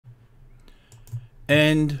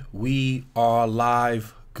And we are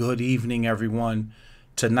live. Good evening, everyone.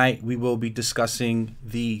 Tonight we will be discussing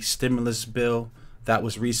the stimulus bill that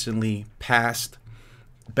was recently passed,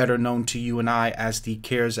 better known to you and I as the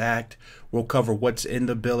CARES Act. We'll cover what's in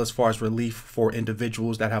the bill as far as relief for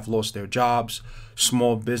individuals that have lost their jobs,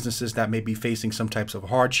 small businesses that may be facing some types of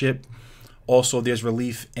hardship. Also, there's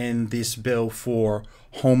relief in this bill for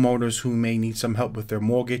homeowners who may need some help with their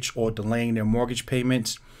mortgage or delaying their mortgage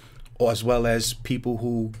payments, or as well as people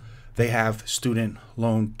who they have student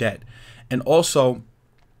loan debt. And also,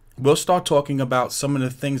 we'll start talking about some of the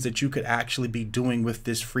things that you could actually be doing with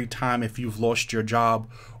this free time if you've lost your job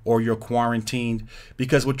or you're quarantined,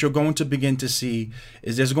 because what you're going to begin to see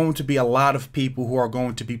is there's going to be a lot of people who are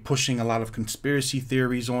going to be pushing a lot of conspiracy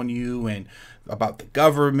theories on you and about the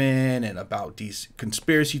government and about these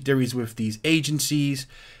conspiracy theories with these agencies.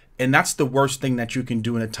 And that's the worst thing that you can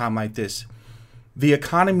do in a time like this. The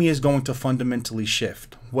economy is going to fundamentally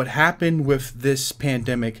shift. What happened with this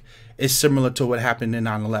pandemic is similar to what happened in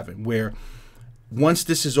 9/11, where once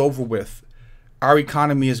this is over with, our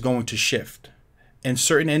economy is going to shift and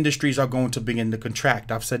certain industries are going to begin to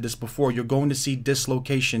contract. I've said this before, you're going to see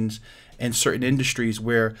dislocations in certain industries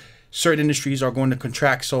where certain industries are going to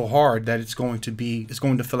contract so hard that it's going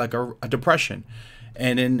to feel like a depression.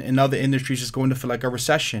 And in other industries, it's going to feel like a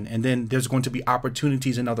recession. And then there's going to be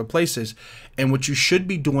opportunities in other places. And what you should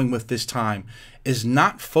be doing with this time is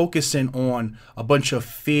not focusing on a bunch of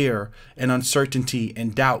fear and uncertainty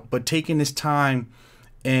and doubt, but taking this time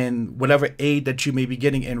and whatever aid that you may be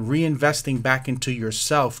getting and reinvesting back into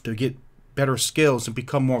yourself to get better skills and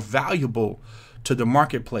become more valuable to the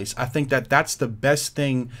marketplace. I think that that's the best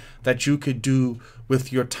thing that you could do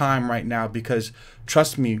with your time right now, because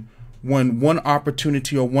trust me, when one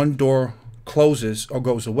opportunity or one door closes or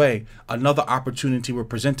goes away, another opportunity will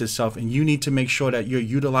present itself, and you need to make sure that you're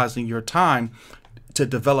utilizing your time to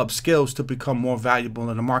develop skills to become more valuable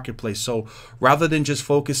in the marketplace. So rather than just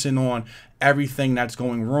focusing on everything that's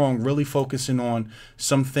going wrong, really focusing on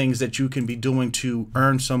some things that you can be doing to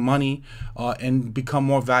earn some money and become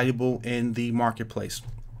more valuable in the marketplace.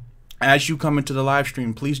 As you come into the live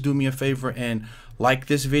stream, please do me a favor and like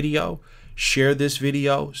this video, share this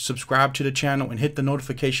video, subscribe to the channel, and hit the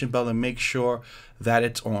notification bell and make sure that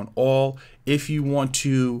it's on all. If you want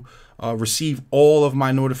to receive all of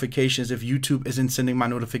my notifications, if YouTube isn't sending my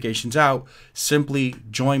notifications out, simply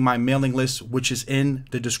join my mailing list, which is in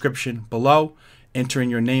the description below. Enter in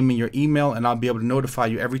your name and your email, and I'll be able to notify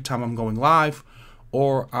you every time I'm going live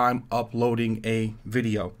or I'm uploading a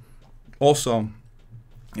video. Also,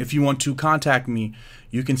 if you want to contact me,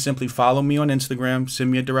 you can simply follow me on Instagram,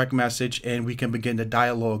 send me a direct message, and we can begin the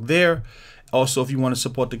dialogue there. Also, if you want to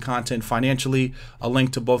support the content financially, a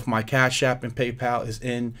link to both my Cash App and PayPal is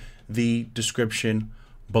in the description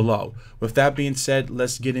below. With that being said,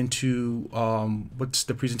 let's get into what's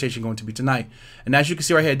the presentation going to be tonight. And as you can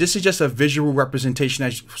see right here, this is just a visual representation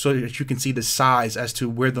so that you can see the size as to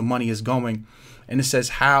where the money is going. And it says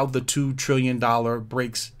how the $2 trillion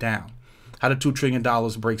breaks down. How the $2 trillion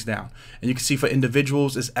breaks down. And you can see for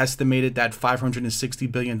individuals, it's estimated that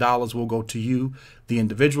 $560 billion will go to you, the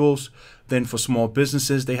individuals. Then for small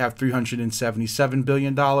businesses, they have $377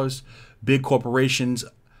 billion. Big corporations,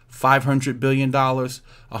 $500 billion,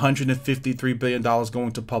 $153 billion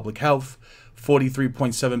going to public health,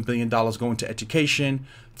 $43.7 billion going to education,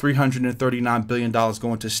 $339 billion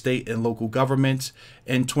going to state and local governments,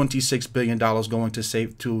 and $26 billion going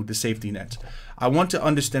to the safety nets. I want to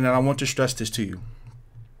understand, and I want to stress this to you.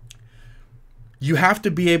 You have to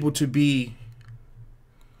be able to be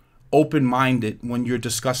open-minded when you're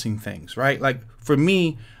discussing things, right? Like for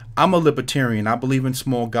me, I'm a libertarian. I believe in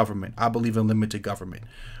small government. I believe in limited government.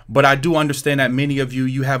 But I do understand that many of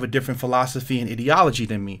you have a different philosophy and ideology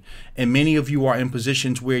than me. And many of you are in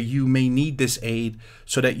positions where you may need this aid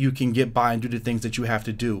so that you can get by and do the things that you have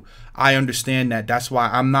to do. I understand that. That's why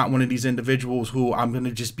I'm not one of these individuals who I'm going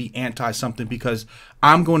to just be anti something, because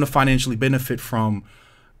I'm going to financially benefit from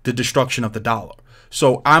the destruction of the dollar.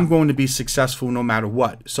 So I'm going to be successful no matter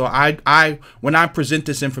what. So when I present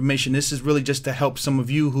this information, this is really just to help some of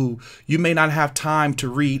you who you may not have time to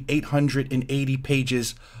read 880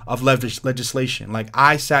 pages of legislation. Like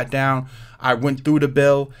I sat down, I went through the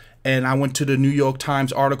bill, and I went to the New York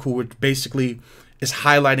Times article, which basically is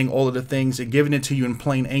highlighting all of the things and giving it to you in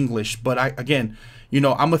plain English. But again, you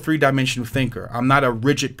know, I'm a three-dimensional thinker. I'm not a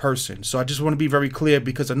rigid person. So I just want to be very clear,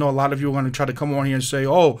 because I know a lot of you are going to try to come on here and say,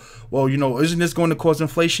 oh, well, you know, isn't this going to cause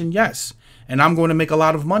inflation? Yes. and I'm going to make a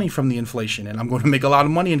lot of money from the inflation, and I'm going to make a lot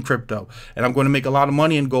of money in crypto, and I'm going to make a lot of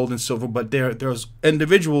money in gold and silver. But there's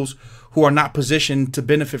individuals who are not positioned to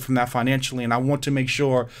benefit from that financially, and I want to make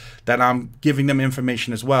sure that I'm giving them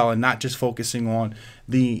information as well and not just focusing on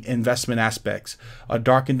the investment aspects.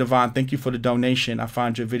 Dark and Divine, thank you for the donation. I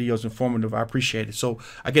find your videos informative. I appreciate it. So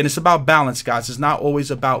again, it's about balance, guys. It's not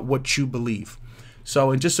always about what you believe.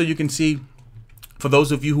 So, and just so you can see, for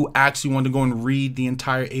those of you who actually want to go and read the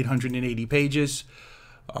entire 880 pages,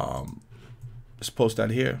 let's post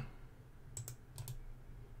that here.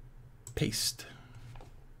 Paste.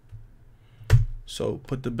 So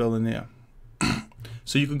put the bill in there.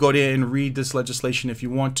 So you can go there and read this legislation if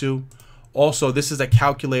you want to. Also, this is a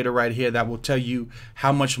calculator right here that will tell you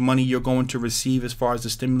how much money you're going to receive as far as the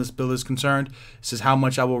stimulus bill is concerned. This is how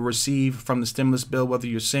much I will receive from the stimulus bill, whether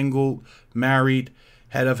you're single, married,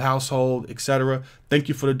 head of household, etc. Thank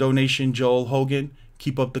you for the donation, Joel Hogan.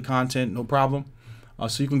 Keep up the content, no problem.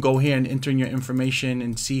 So you can go here and enter in your information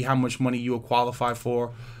and see how much money you will qualify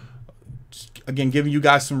for. Again, giving you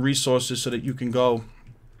guys some resources so that you can go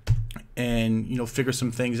and, you know, figure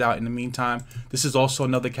some things out in the meantime. This is also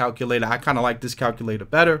another calculator. I kind of like this calculator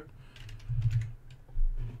better.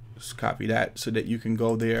 Just copy that so that you can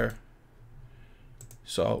go there.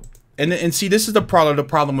 So, and see, this is the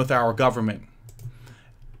problem with our government.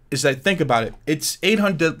 Is that, think about it, it's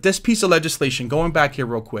 800, this piece of legislation, going back here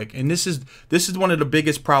real quick, and this is one of the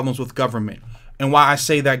biggest problems with government, and why I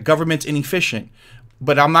say that government's inefficient.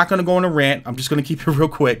 But I'm not going to go on a rant. I'm just going to keep it real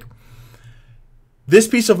quick. This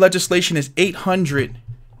piece of legislation is 800.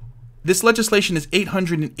 This legislation is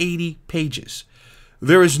 880 pages.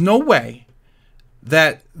 There is no way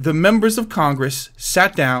that the members of Congress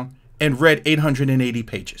sat down and read 880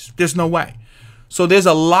 pages. There's no way. So there's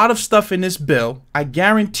a lot of stuff in this bill. I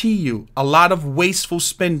guarantee you a lot of wasteful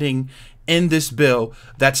spending in this bill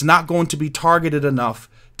that's not going to be targeted enough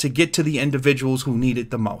to get to the individuals who need it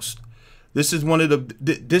the most. This is one of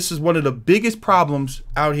the biggest problems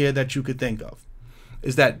out here that you could think of,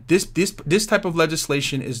 is that this type of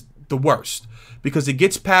legislation is the worst because it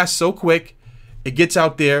gets passed so quick, it gets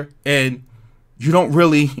out there, and you don't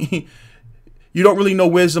really know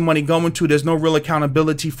where's the money going to. There's no real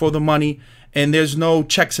accountability for the money, and there's no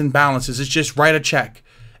checks and balances. It's just write a check.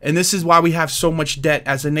 And this is why we have so much debt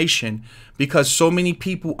as a nation, because so many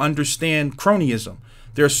people understand cronyism.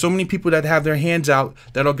 There are so many people that have their hands out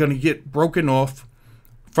that are going to get broken off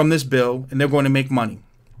from this bill, and they're going to make money.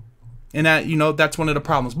 And that, you know, that's one of the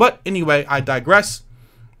problems. But anyway, I digress.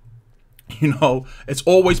 You know, it's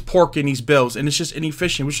always pork in these bills, and it's just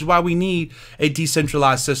inefficient, which is why we need a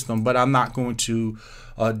decentralized system. But I'm not going to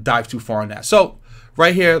dive too far on that. So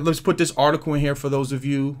right here, let's put this article in here for those of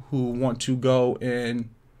you who want to go and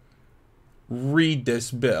read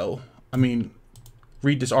this bill. I mean,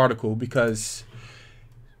 read this article, because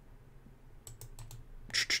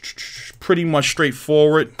pretty much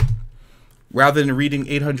straightforward rather than reading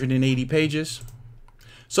 880 pages.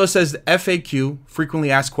 So it says the FAQ,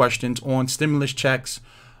 frequently asked questions on stimulus checks,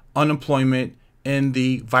 unemployment, and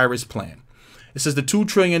the virus plan. It says the $2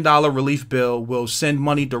 trillion relief bill will send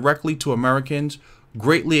money directly to Americans,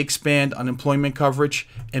 greatly expand unemployment coverage,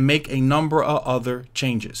 and make a number of other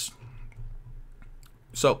changes.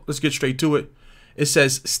 So let's get straight to it. It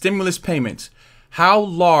says stimulus payments. How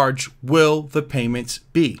large will the payments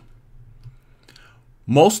be?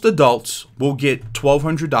 Most adults will get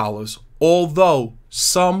 $1,200, although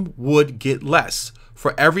some would get less.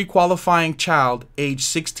 For every qualifying child age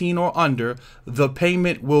 16 or under, the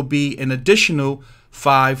payment will be an additional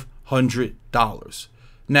 $500.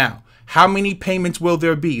 Now, how many payments will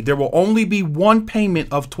there be? There will only be one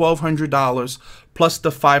payment of $1,200 plus the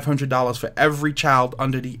 $500 for every child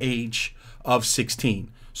under the age of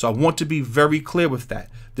 16. So I want to be very clear with that.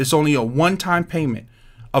 There's only a one-time payment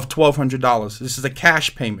of $1,200. This is a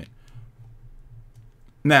cash payment.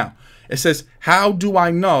 Now, it says, how do I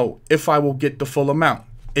know if I will get the full amount?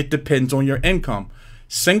 It depends on your income.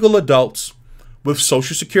 Single adults with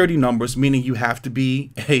Social Security numbers, meaning you have to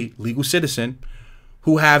be a legal citizen,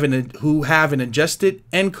 who have an adjusted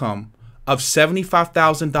income of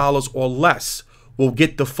 $75,000 or less will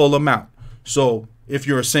get the full amount. So if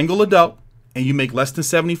you're a single adult and you make less than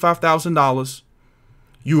 $75,000,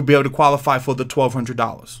 you will be able to qualify for the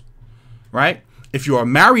 $1,200, right? If you're a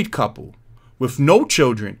married couple with no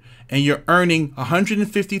children and you're earning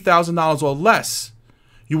 $150,000 or less,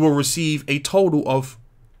 you will receive a total of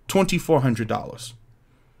 $2,400.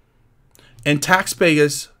 And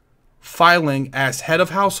taxpayers filing as head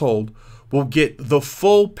of household will get the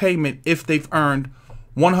full payment if they've earned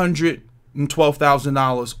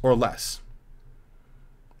 $112,000 or less.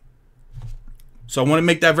 So I want to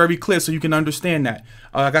make that very clear so you can understand that.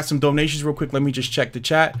 I got some donations real quick. Let me just check the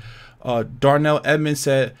chat. Darnell Edmonds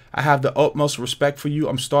said, I have the utmost respect for you.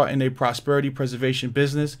 I'm starting a prosperity preservation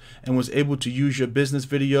business and was able to use your business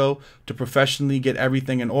video to professionally get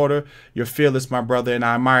everything in order. You're fearless, my brother, and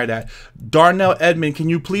I admire that. Darnell Edmond, can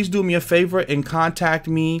you please do me a favor and contact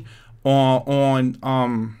me on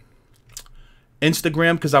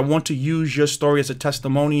Instagram, because I want to use your story as a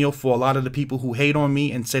testimonial for a lot of the people who hate on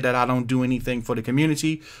me and say that I don't do anything for the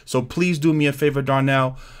community. So please do me a favor,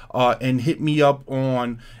 Darnell, and hit me up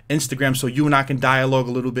on Instagram so you and I can dialogue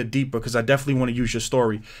a little bit deeper, because I definitely want to use your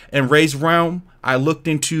story. And Ray's Realm, I looked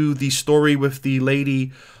into the story with the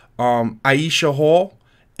lady Aisha Hall,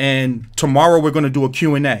 and tomorrow we're going to do a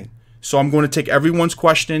Q&A. So I'm going to take everyone's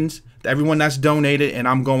questions, everyone that's donated, and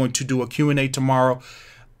I'm going to do a Q&A tomorrow.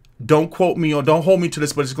 Don't quote me or don't hold me to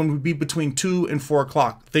this, but it's going to be between 2 and 4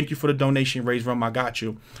 o'clock. Thank you for the donation, Ray's Realm. I got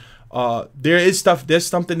you. There's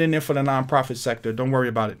something in there for the nonprofit sector. Don't worry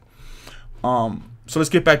about it. So let's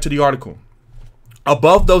get back to the article.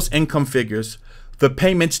 Above those income figures, the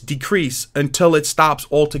payments decrease until it stops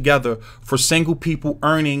altogether for single people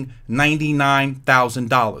earning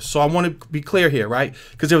 $99,000. So I want to be clear here, right?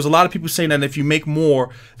 Because there was a lot of people saying that if you make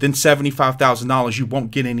more than $75,000, you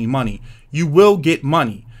won't get any money. You will get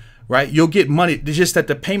money, right? You'll get money. It's just that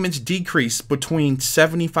the payments decrease between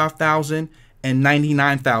 $75,000 and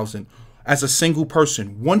 $99,000 as a single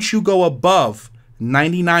person. Once you go above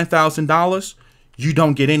 $99,000, you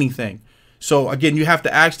don't get anything. So again, you have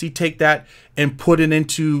to actually take that and put it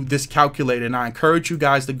into this calculator. And I encourage you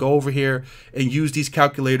guys to go over here and use these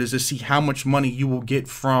calculators to see how much money you will get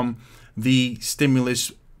from the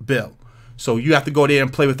stimulus bill. So you have to go there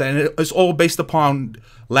and play with that. And it's all based upon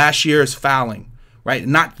last year's filing, right?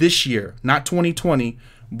 Not this year, not 2020,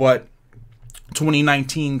 but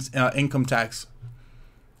 2019's income tax.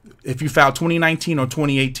 If you filed 2019 or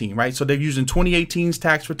 2018, right? So they're using 2018's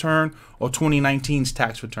tax return or 2019's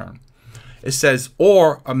tax return. It says,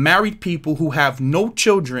 or a married people who have no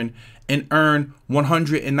children and earn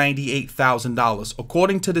 $198,000.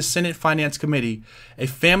 According to the Senate Finance Committee, a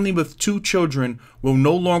family with 2 children will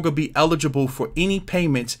no longer be eligible for any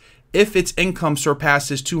payments if its income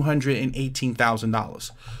surpasses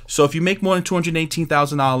 $218,000. So if you make more than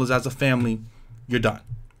 $218,000 as a family, you're done.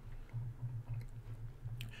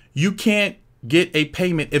 You can't get a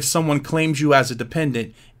payment if someone claims you as a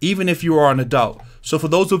dependent, even if you are an adult. So for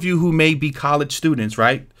those of you who may be college students,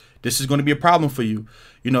 right, this is going to be a problem for you.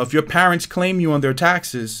 You know, if your parents claim you on their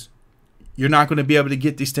taxes, you're not going to be able to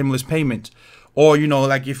get these stimulus payments. Or, you know,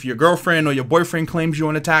 like if your girlfriend or your boyfriend claims you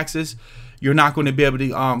on the taxes, you're not going to be able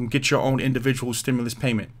to get your own individual stimulus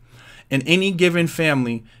payment. In any given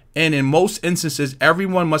family, and in most instances,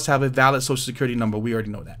 everyone must have a valid Social Security number. We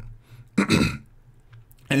already know that.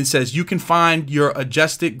 And it says you can find your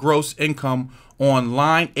adjusted gross income on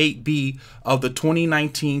line 8B of the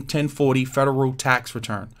 2019 1040 federal tax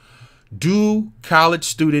return. Do college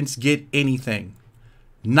students get anything?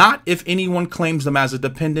 Not if anyone claims them as a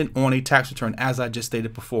dependent on a tax return, as I just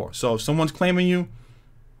stated before. So if someone's claiming you,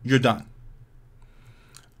 you're done.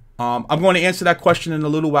 I'm going to answer that question in a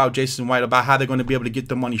little while, Jason White, about how they're going to be able to get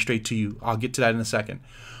the money straight to you. I'll get to that in a second.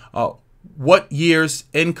 What year's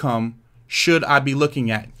income should I be looking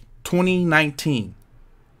at? 2019.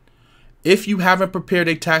 If you haven't prepared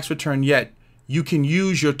a tax return yet, you can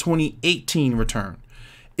use your 2018 return.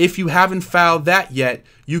 If you haven't filed that yet,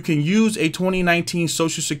 you can use a 2019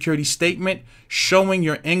 Social Security statement showing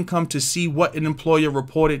your income to see what an employer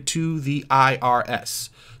reported to the IRS.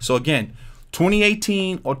 So again,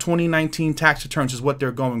 2018 or 2019 tax returns is what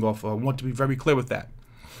they're going off of. I want to be very clear with that.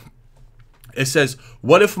 It says,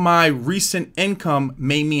 what if my recent income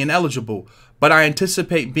made me ineligible, but I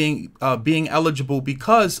anticipate being eligible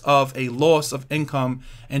because of a loss of income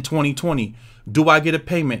in 2020? Do I get a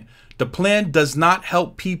payment? The plan does not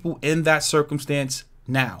help people in that circumstance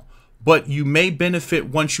now, but you may benefit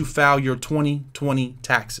once you file your 2020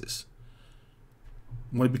 taxes.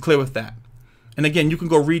 I want to be clear with that. And again, you can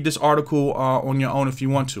go read this article on your own if you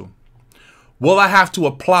want to. Will I have to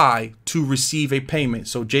apply to receive a payment?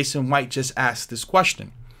 So Jason White just asked this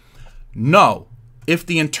question. No. If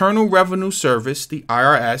the Internal Revenue Service, the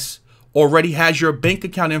IRS, already has your bank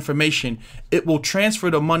account information, it will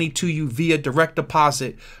transfer the money to you via direct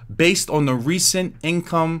deposit based on the recent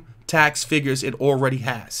income tax figures it already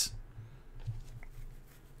has.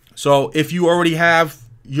 So if you already have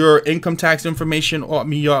your income tax information or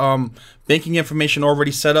your banking information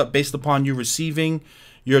already set up based upon you receiving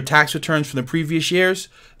your tax returns from the previous years,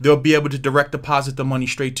 they'll be able to direct deposit the money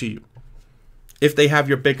straight to you if they have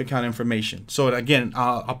your bank account information. So again,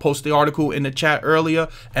 I'll post the article in the chat earlier,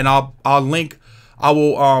 and I'll link I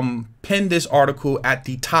will pin this article at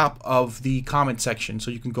the top of the comment section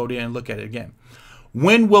so you can go there and look at it again.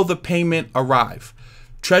 When will the payment arrive?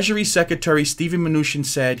 Treasury Secretary Steven Mnuchin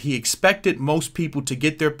said he expected most people to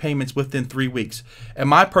get their payments within 3 weeks. In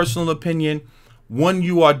my personal opinion, when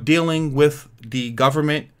you are dealing with the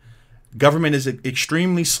government is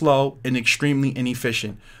extremely slow and extremely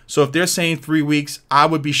inefficient. So if they're saying 3 weeks, I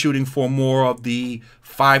would be shooting for more of the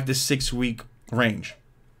 5 to 6 week range.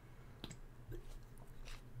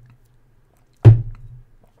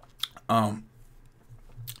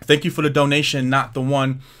 Thank you for the donation, not the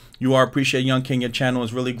one. You are appreciate Young King. Your channel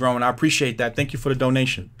is really growing. I appreciate that. Thank you for the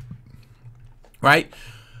donation. Right?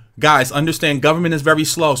 Guys, understand government is very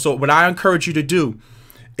slow. So what I encourage you to do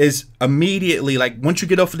is immediately, like once you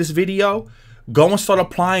get off of this video, go and start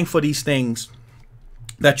applying for these things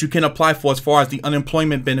that you can apply for as far as the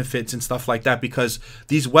unemployment benefits and stuff like that, because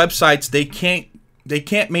these websites, they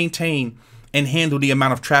can't maintain and handle the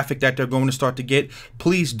amount of traffic that they're going to start to get.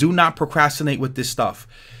 Please do not procrastinate with this stuff.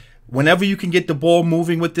 Whenever you can get the ball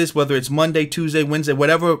moving with this, whether it's Monday, Tuesday, Wednesday,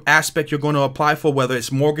 whatever aspect you're going to apply for, whether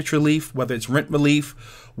it's mortgage relief, whether it's rent relief,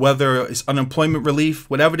 whether it's unemployment relief,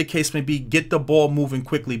 whatever the case may be, get the ball moving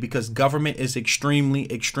quickly, because government is extremely,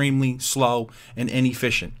 extremely slow and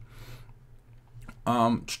inefficient.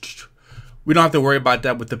 We don't have to worry about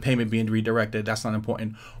that with the payment being redirected. That's not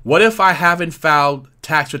important. What if I haven't filed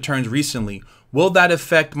tax returns recently? Will that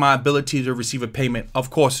affect my ability to receive a payment? Of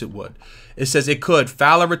course it would. It says it could.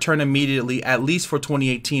 File a return immediately, at least for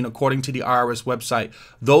 2018, according to the IRS website.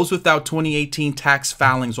 Those without 2018 tax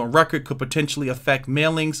filings on record could potentially affect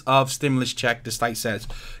mailings of stimulus check, the site says.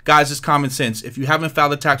 Guys, it's common sense. If you haven't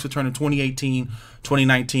filed a tax return in 2018,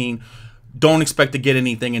 2019, don't expect to get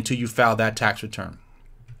anything until you file that tax return.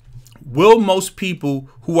 Will most people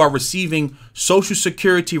who are receiving Social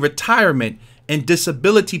Security retirement and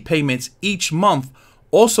disability payments each month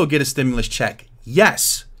also get a stimulus check?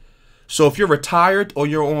 Yes. So if you're retired or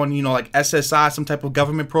you're on, like SSI, some type of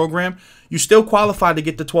government program, you still qualify to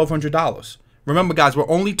get the $1,200. Remember, guys, we're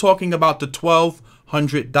only talking about the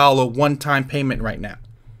 $1,200 one-time payment right now.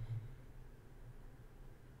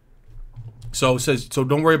 So it says, so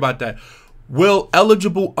don't worry about that. Will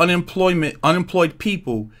eligible unemployed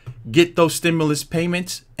people get those stimulus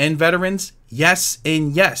payments, and veterans? Yes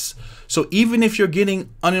and yes. So even if you're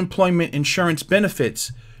getting unemployment insurance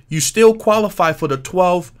benefits, you still qualify for the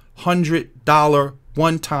 $1,200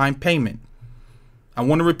 one-time payment. I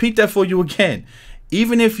want to repeat that for you again.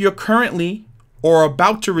 Even if you're currently or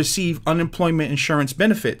about to receive unemployment insurance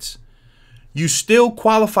benefits, you still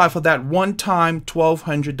qualify for that one-time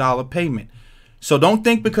 $1,200 payment. So don't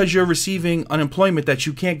think because you're receiving unemployment that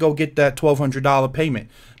you can't go get that $1,200 payment.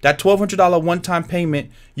 That $1,200 one-time payment,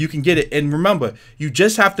 you can get it. And remember, you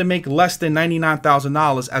just have to make less than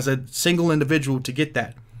 $99,000 as a single individual to get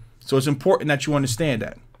that. So it's important that you understand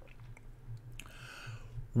that.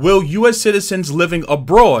 Will U.S. citizens living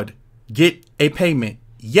abroad get a payment?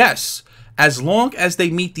 Yes, as long as they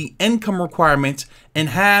meet the income requirements and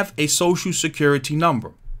have a Social Security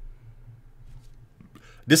number.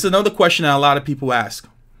 This is another question that a lot of people ask.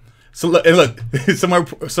 So look,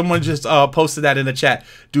 someone just posted that in the chat.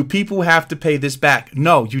 Do people have to pay this back?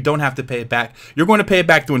 No, you don't have to pay it back. You're going to pay it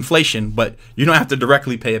back through inflation, but you don't have to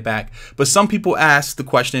directly pay it back. But some people ask the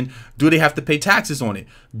question, do they have to pay taxes on it?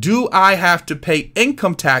 Do I have to pay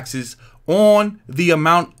income taxes on the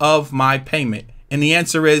amount of my payment? And the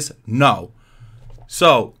answer is no.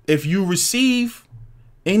 So if you receive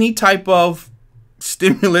any type of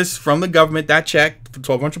stimulus from the government, that check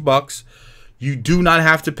for $1,200, you do not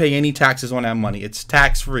have to pay any taxes on that money. It's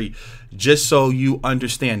tax-free, just so you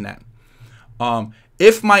understand that.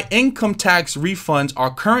 If my income tax refunds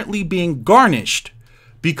are currently being garnished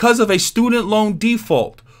because of a student loan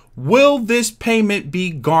default, will this payment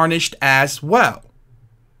be garnished as well?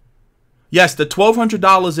 Yes, the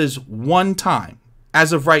 $1,200 is one time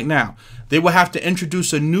as of right now. They will have to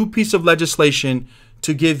introduce a new piece of legislation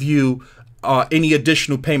to give you any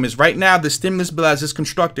additional payments. Right now, the stimulus bill as it's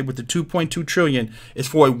constructed with the $2.2 trillion is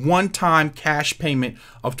for a one-time cash payment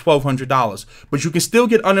of $1,200. But you can still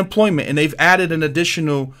get unemployment, and they've added an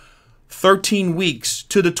additional 13 weeks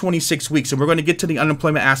to the 26 weeks. And we're going to get to the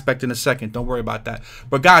unemployment aspect in a second. Don't worry about that.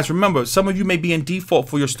 But guys, remember, some of you may be in default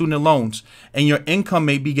for your student loans, and your income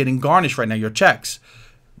may be getting garnished right now, your checks,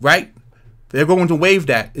 right? They're going to waive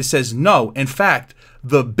that. It says no. In fact,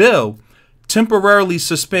 the bill temporarily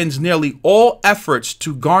suspends nearly all efforts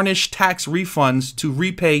to garnish tax refunds to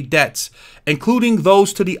repay debts, including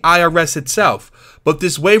those to the IRS itself. But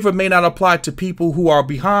this waiver may not apply to people who are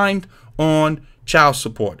behind on child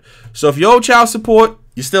support. So if you owe child support,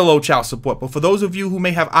 you still owe child support. But for those of you who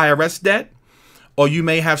may have IRS debt, or you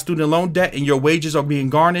may have student loan debt and your wages are being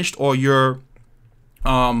garnished, or your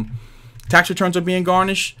tax returns are being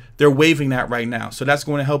garnished, they're waiving that right now. So that's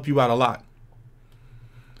going to help you out a lot.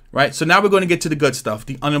 Right. So now we're going to get to the good stuff,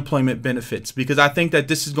 the unemployment benefits, because I think that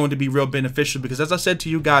this is going to be real beneficial because, as I said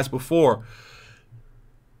to you guys before,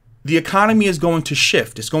 the economy is going to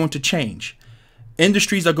shift. It's going to change.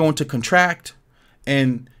 Industries are going to contract,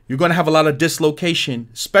 and you're going to have a lot of dislocation,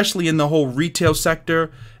 especially in the whole retail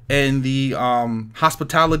sector and the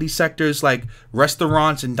hospitality sectors like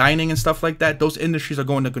restaurants and dining and stuff like that. Those industries are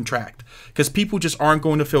going to contract because people just aren't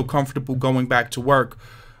going to feel comfortable going back to work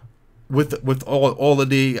with all of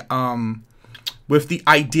the with the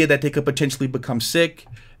idea that they could potentially become sick.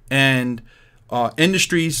 And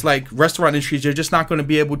industries like restaurant industries, they're just not going to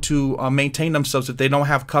be able to maintain themselves if they don't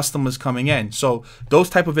have customers coming in. So those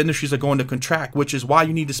type of industries are going to contract, which is why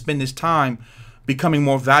you need to spend this time becoming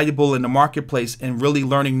more valuable in the marketplace and really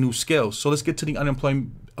learning new skills. So let's get to the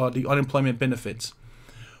unemployment benefits.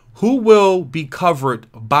 Who will be covered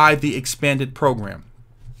by the expanded program?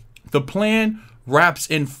 The plan wraps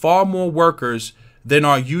in far more workers than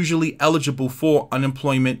are usually eligible for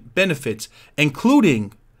unemployment benefits,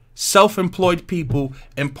 including self-employed people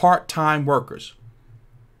and part-time workers.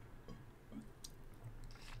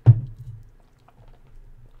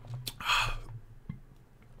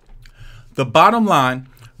 The bottom line,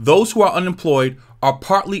 those who are unemployed are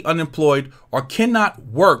partly unemployed or cannot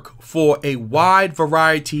work for a wide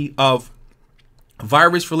variety of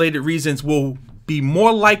virus-related reasons will be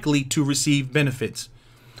more likely to receive benefits.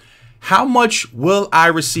 How much will I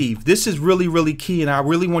receive? This is really, really key, and I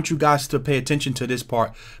really want you guys to pay attention to this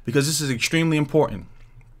part because this is extremely important.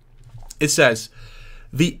 It says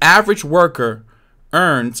the average worker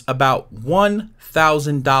earns about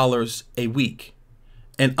 $1,000 a week,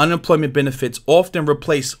 and unemployment benefits often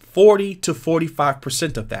replace 40 to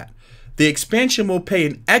 45% of that. The expansion will pay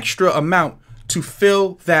an extra amount to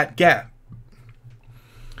fill that gap.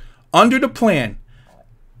 Under the plan,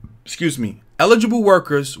 eligible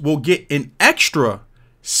workers will get an extra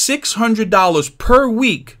 $600 per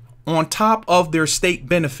week on top of their state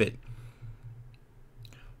benefit.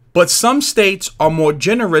 But some states are more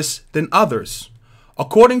generous than others.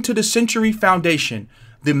 According to the Century Foundation,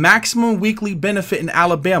 the maximum weekly benefit in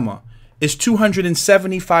Alabama is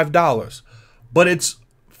 $275, but it's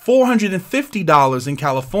 $450 in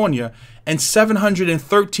California and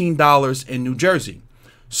 $713 in New Jersey.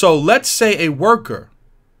 So let's say a worker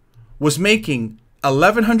was making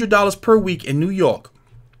 $1,100 per week in New York,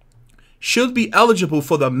 should be eligible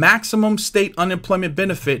for the maximum state unemployment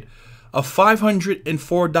benefit of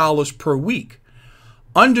 $504 per week.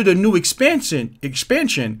 Under the new expansion,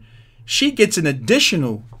 she gets an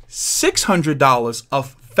additional $600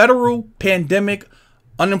 of federal pandemic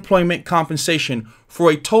unemployment compensation for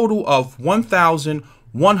a total of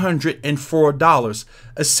 $1,104,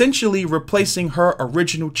 essentially replacing her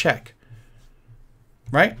original check.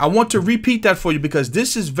 Right? I want to repeat that for you because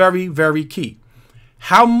this is very, very key.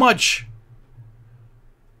 How much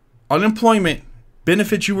unemployment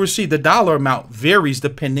benefits you receive, the dollar amount varies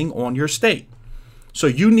depending on your state. So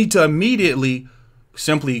you need to immediately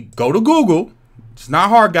simply go to Google. It's not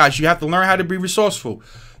hard, guys. You have to learn how to be resourceful.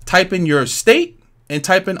 Type in your state and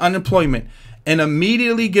type in unemployment and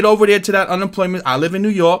immediately get over there to that unemployment. I live in New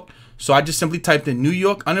York, so I just simply typed in New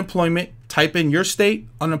York unemployment, type in your state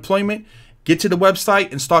unemployment, get to the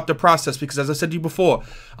website and start the process because, as I said to you before,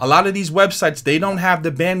 a lot of these websites, they don't have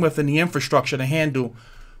the bandwidth and the infrastructure to handle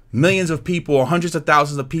millions of people or hundreds of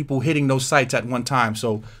thousands of people hitting those sites at one time.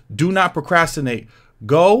 So do not procrastinate.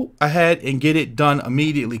 Go ahead and get it done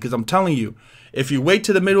immediately because I'm telling you, if you wait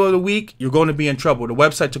to the middle of the week, you're going to be in trouble. The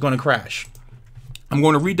websites are going to crash. I'm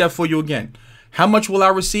going to read that for you again. How much will I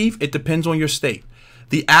receive? It depends on your state.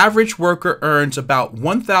 The average worker earns about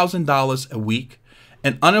 $1,000 a week,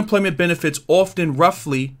 and unemployment benefits often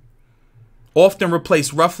replace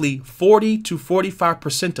roughly 40 to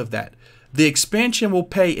 45% of that. The expansion will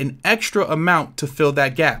pay an extra amount to fill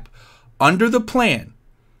that gap. Under the plan,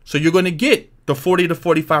 so you're going to get the 40 to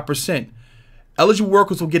 45%. Eligible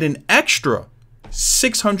workers will get an extra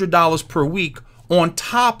 $600 per week on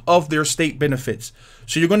top of their state benefits.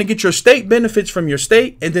 So you're going to get your state benefits from your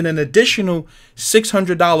state and then an additional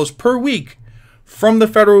 $600 per week from the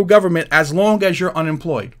federal government as long as you're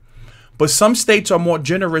unemployed. But some states are more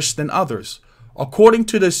generous than others. According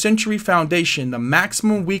to the Century Foundation, the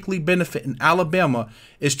maximum weekly benefit in Alabama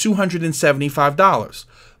is $275,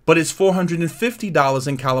 but it's $450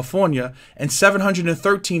 in California and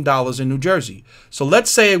 $713 in New Jersey. So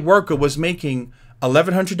let's say a worker was making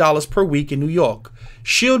 $1,100 per week in New York.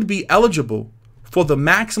 She'll be eligible for the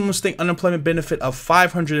maximum state unemployment benefit of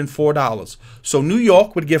 $504. So New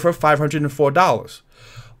York would give her $504.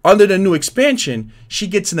 Under the new expansion, she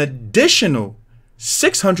gets an additional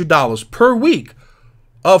 $600 per week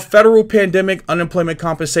of federal pandemic unemployment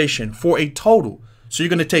compensation for a total. So you're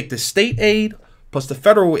going to take the state aid plus the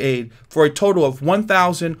federal aid for a total of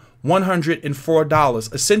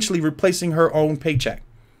 $1,104, essentially replacing her own paycheck.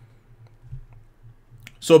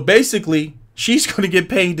 So basically, she's going to get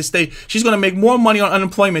paid to stay. She's going to make more money on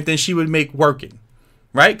unemployment than she would make working,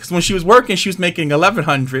 right? Because when she was working, she was making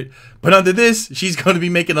 $1,100, but under this, she's going to be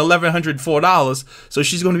making $1,104. So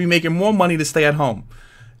she's going to be making more money to stay at home,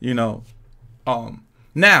 you know.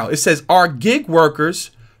 Now it says, are gig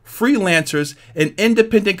workers, freelancers, and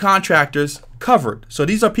independent contractors covered? So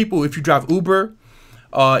these are people, if you drive Uber,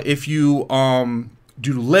 if you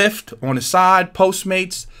do Lyft on the side,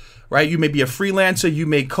 Postmates, right? You may be a freelancer. You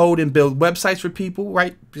may code and build websites for people,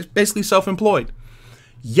 right? Basically self-employed.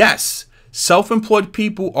 Yes, self-employed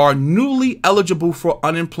people are newly eligible for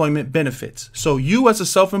unemployment benefits. So you as a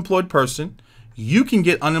self-employed person, you can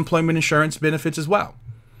get unemployment insurance benefits as well.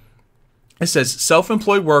 It says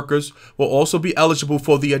self-employed workers will also be eligible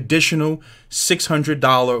for the additional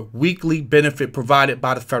 $600 weekly benefit provided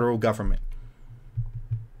by the federal government.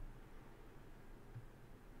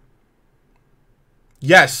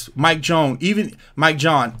 Yes, Mike John, even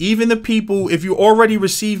the people, if you're already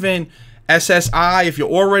receiving SSI, if you're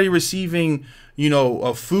already receiving, you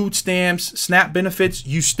know, food stamps, SNAP benefits,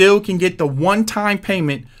 you still can get the one-time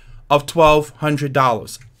payment of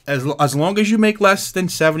 $1,200. As long as you make less than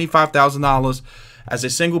 $75,000 as a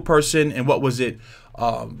single person. And what was it?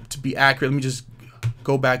 To be accurate, let me just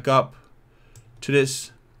go back up to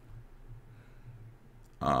this.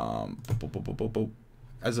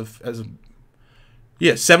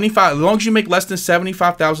 Yeah, 75. As long as you make less than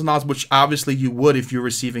 $75,000, which obviously you would if you're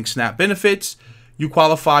receiving SNAP benefits, you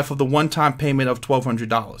qualify for the one-time payment of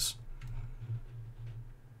 $1,200.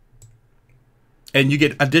 And you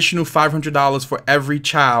get additional $500 for every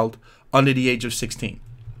child under the age of 16.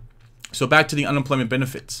 So back to the unemployment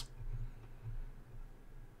benefits.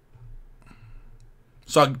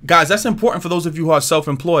 So guys, that's important for those of you who are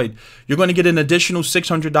self-employed. You're going to get an additional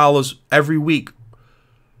 $600 every week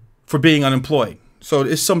for being unemployed. So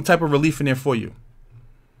it's some type of relief in there for you.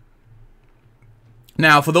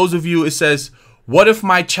 Now, for those of you, it says, what if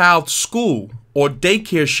my child's school or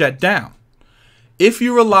daycare shut down? If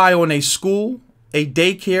you rely on a school, a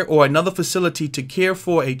daycare, or another facility to care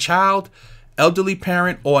for a child, elderly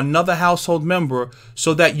parent, or another household member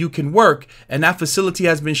so that you can work, and that facility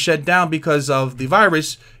has been shut down because of the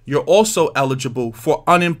virus, you're also eligible for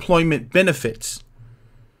unemployment benefits,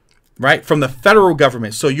 right, from the federal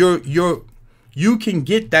government. So you can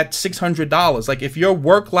get that $600. Like if your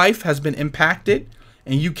work life has been impacted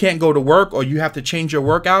and you can't go to work, or you have to change your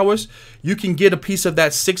work hours, you can get a piece of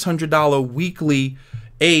that $600 weekly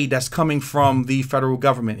aid that's coming from the federal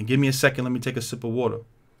government. And give me a second, let me take a sip of water.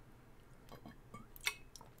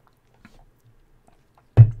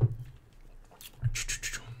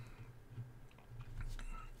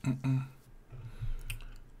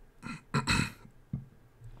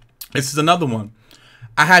 This is another one.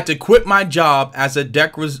 I had to quit my job as a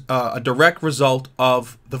direct result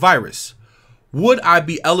of the virus. Would I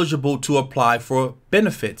be eligible to apply for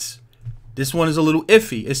benefits? This one is a little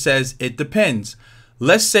iffy. It says it depends.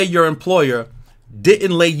 Let's say your employer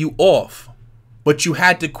didn't lay you off, but you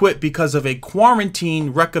had to quit because of a quarantine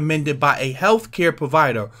recommended by a healthcare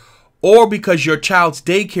provider, or because your child's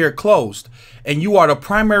daycare closed and you are the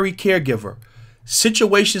primary caregiver.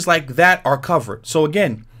 Situations like that are covered. So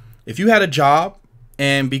again, if you had a job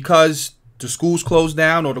and because the school's closed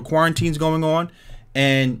down or the quarantine's going on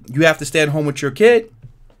and you have to stay at home with your kid,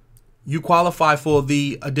 you qualify for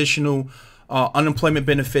the additional unemployment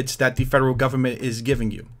benefits that the federal government is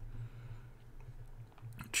giving you.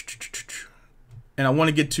 And I want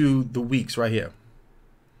to get to the weeks right here.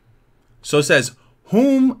 So it says,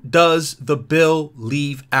 whom does the bill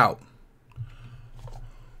leave out?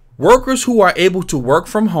 Workers who are able to work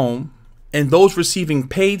from home and those receiving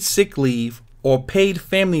paid sick leave or paid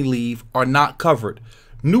family leave are not covered.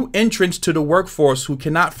 New entrants to the workforce who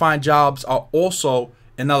cannot find jobs are also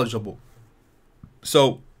ineligible.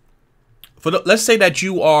 So let's say that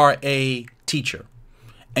you are a teacher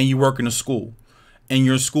and you work in a school and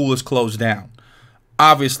your school is closed down.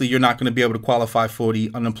 Obviously, you're not going to be able to qualify for the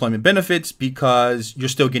unemployment benefits because you're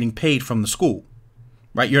still getting paid from the school,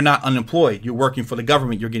 right? You're not unemployed. You're working for the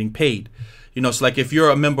government. You're getting paid. You know, so like if you're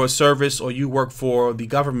a member of service or you work for the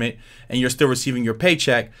government and you're still receiving your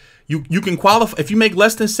paycheck, you can qualify. If you make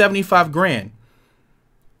less than 75 grand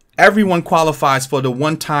everyone qualifies for the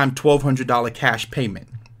one-time $1,200 cash payment.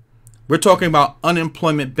 We're talking about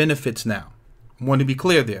unemployment benefits now. I want to be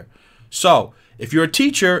clear there. So if you're a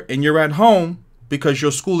teacher and you're at home because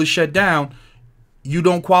your school is shut down, you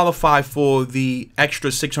don't qualify for the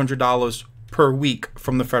extra $600 per week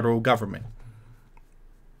from the federal government.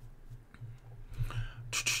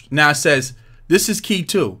 Now it says, this is key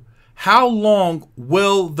too. How long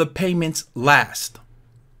will the payments last?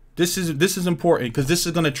 This is important because this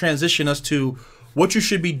is going to transition us to what you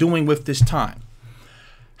should be doing with this time.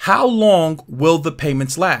 How long will the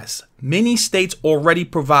payments last? Many states already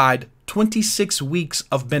provide 26 weeks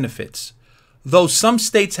of benefits, though some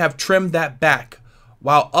states have trimmed that back,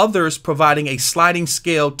 while others providing a sliding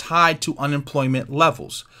scale tied to unemployment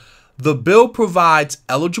levels. The bill provides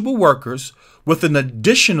eligible workers with an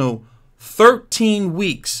additional 13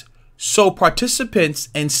 weeks, so participants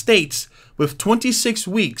in states with 26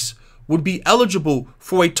 weeks would be eligible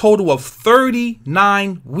for a total of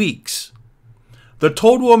 39 weeks. The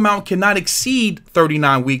total amount cannot exceed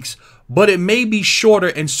 39 weeks, but it may be shorter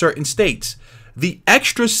in certain states. The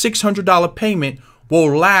extra $600 payment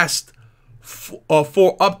will last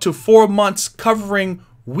for up to 4 months, covering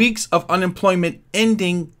weeks of unemployment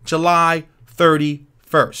ending July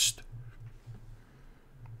 31st.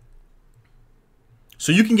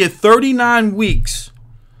 So you can get 39 weeks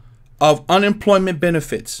of unemployment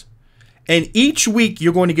benefits. And each week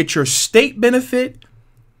you're going to get your state benefit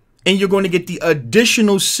and you're going to get the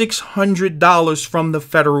additional $600 from the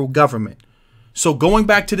federal government. So going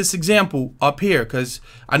back to this example up here, because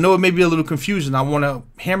I know it may be a little confusing. I want to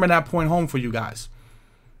hammer that point home for you guys.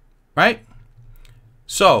 Right?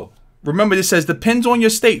 So remember, this says depends on your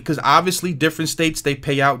state, because obviously different states, they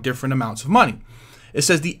pay out different amounts of money. It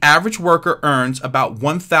says the average worker earns about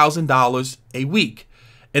 $1,000 a week,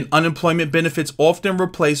 and unemployment benefits often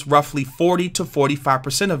replace roughly 40 to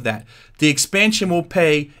 45% of that. The expansion will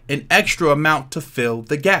pay an extra amount to fill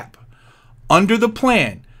the gap. Under the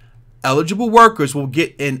plan, eligible workers will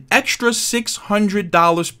get an extra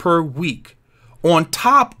 $600 per week on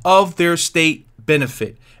top of their state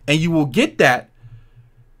benefit, and you will get that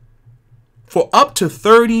for up to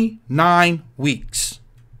 39 weeks.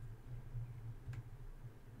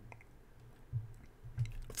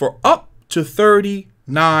 For up to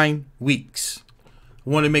 39 weeks. I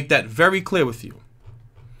want to make that very clear with you.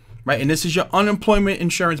 Right? And this is your unemployment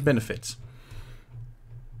insurance benefits.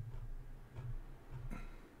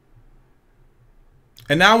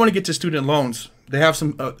 And now I want to get to student loans. They have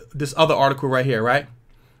some this other article right here, right?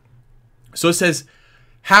 So it says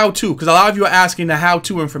how to, because a lot of you are asking the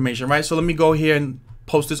how-to information, right? So let me go here and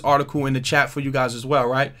post this article in the chat for you guys as well,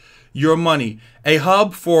 right? Your Money, a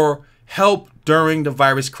hub for help during the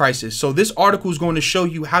virus crisis. So this article is going to show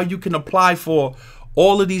you how you can apply for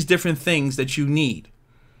all of these different things that you need.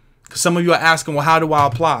 Because some of you are asking, well, how do I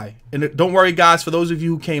apply? And don't worry, guys, for those of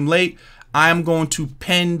you who came late, I am going to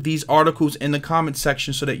pen these articles in the comment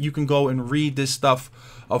section so that you can go and read this stuff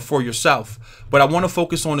for yourself. But I want to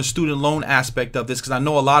focus on the student loan aspect of this, because I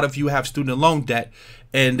know a lot of you have student loan debt,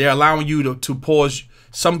 and they're allowing you to pause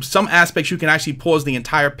some aspects. You can actually pause the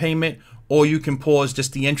entire payment, or you can pause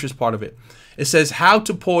just the interest part of it. It says how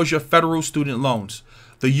to pause your federal student loans.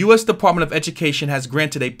 The U.S. Department of Education has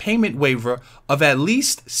granted a payment waiver of at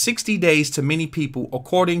least 60 days to many people,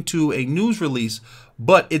 according to a news release,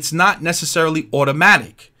 but it's not necessarily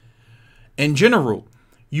automatic. In general,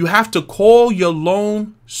 you have to call your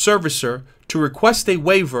loan servicer to request a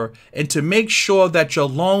waiver and to make sure that your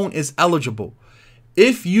loan is eligible.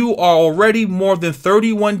 If you are already more than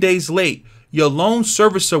 31 days late, your loan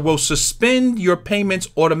servicer will suspend your payments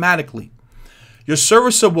automatically. Your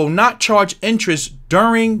servicer will not charge interest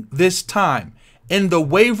during this time, and the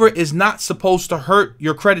waiver is not supposed to hurt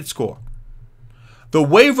your credit score. The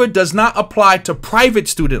waiver does not apply to private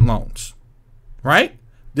student loans, right?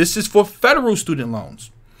 This is for federal student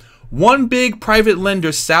loans. One big private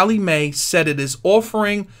lender, Sallie Mae, said it is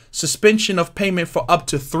offering suspension of payment for up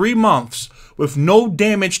to 3 months with no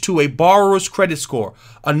damage to a borrower's credit score.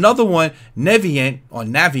 Another one,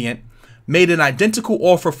 Navient, made an identical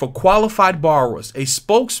offer for qualified borrowers. A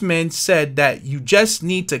spokesman said that you just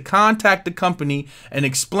need to contact the company and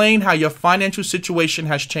explain how your financial situation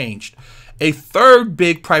has changed. A third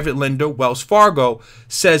big private lender, Wells Fargo,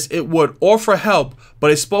 says it would offer help,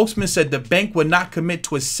 but a spokesman said the bank would not commit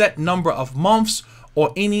to a set number of months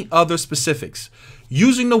or any other specifics.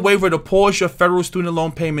 Using the waiver to pause your federal student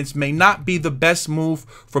loan payments may not be the best move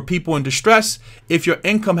for people in distress if your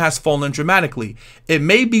income has fallen dramatically. It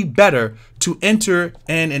may be better to enter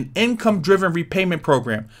in an income-driven repayment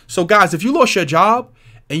program. So guys, if you lost your job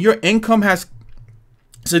and your income has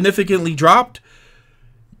significantly dropped,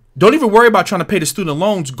 don't even worry about trying to pay the student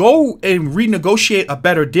loans. Go and renegotiate a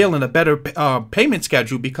better deal and a better payment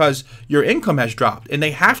schedule, because your income has dropped and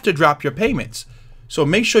they have to drop your payments. So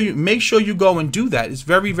make sure you go and do that. It's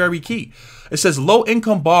very, very key. It says low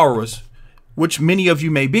income borrowers, which many of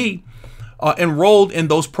you may be, enrolled in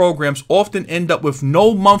those programs often end up with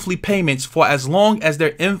no monthly payments for as long as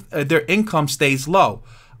their income stays low.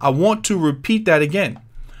 I want to repeat that again.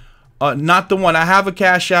 Not the one. I have a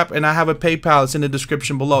Cash App and I have a PayPal. It's in the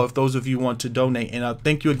description below if those of you want to donate. And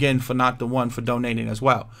thank you again for Not the One for donating as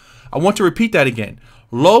well. I want to repeat that again.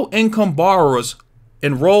 Low income borrowers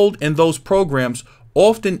enrolled in those programs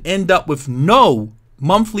often end up with no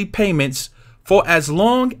monthly payments for as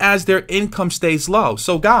long as their income stays low.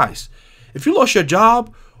 So guys, if you lost your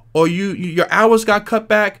job or your hours got cut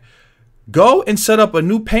back, go and set up a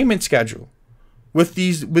new payment schedule with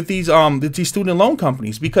these student loan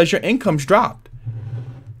companies, because your income's dropped.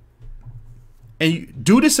 And you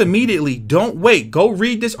do this immediately. Don't wait. Go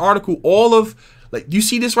read this article. You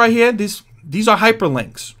see this right here? These are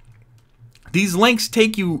hyperlinks. These links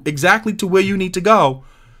take you exactly to where you need to go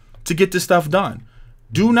to get this stuff done.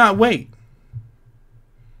 Do not wait.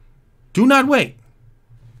 Do not wait.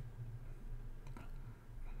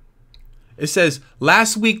 It says,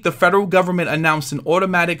 last week, the federal government announced an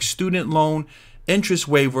automatic student loan interest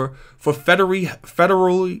waiver for federally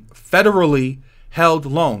held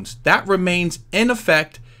loans. That remains in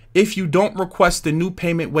effect if you don't request the new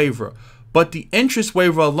payment waiver. But the interest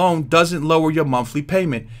waiver alone doesn't lower your monthly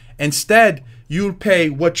payment. Instead, you'll pay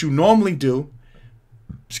what you normally do,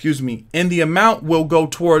 and the amount will go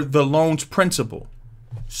toward the loan's principal.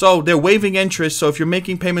 So they're waiving interest. So if you're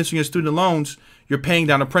making payments on your student loans, you're paying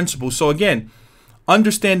down a principal. So again,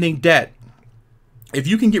 understanding debt. If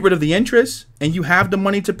you can get rid of the interest and you have the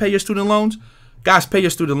money to pay your student loans, guys, pay your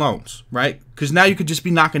student loans, right? Because now you could just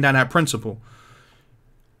be knocking down that principal.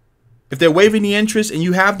 If they're waiving the interest and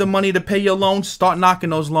you have the money to pay your loans, start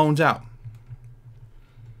knocking those loans out.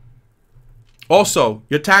 Also,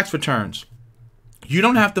 your tax returns. You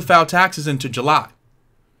don't have to file taxes until July.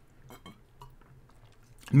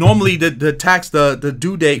 Normally, the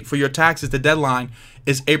due date for your taxes, the deadline,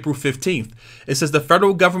 is April 15th. It says the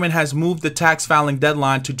federal government has moved the tax filing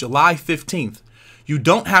deadline to July 15th. You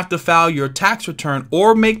don't have to file your tax return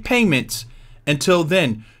or make payments until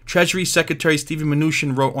then, Treasury Secretary Steven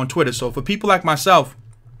Mnuchin wrote on Twitter. So for people like myself,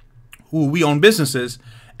 who we own businesses,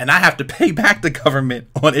 and I have to pay back the government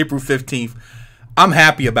on April 15th, I'm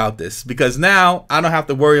happy about this, because now I don't have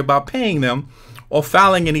to worry about paying them or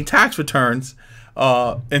filing any tax returns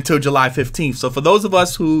until July 15th. So for those of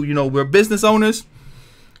us who, we're business owners,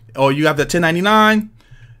 or you have the 1099,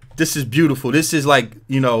 this is beautiful. This is like,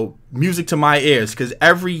 music to my ears, because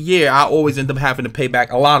every year I always end up having to pay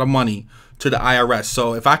back a lot of money to the IRS.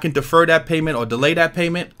 So if I can defer that payment or delay that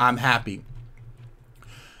payment, I'm happy.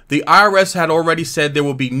 The IRS had already said there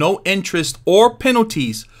will be no interest or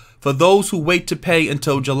penalties for those who wait to pay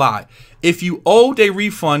until July. If you owed a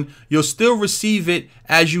refund, you'll still receive it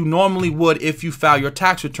as you normally would if you file your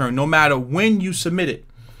tax return, no matter when you submit it.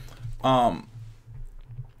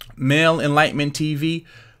 Male Enlightenment TV,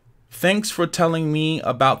 thanks for telling me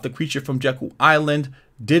about the creature from Jekyll Island.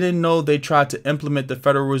 Didn't know they tried to implement the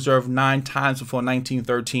Federal Reserve 9 times before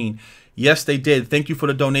 1913. Yes, they did. Thank you for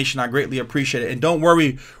the donation. I greatly appreciate it. And don't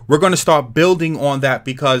worry, we're going to start building on that,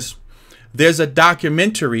 because there's a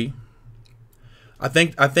documentary. I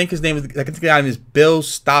think his name is Bill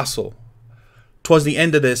Stossel. Towards the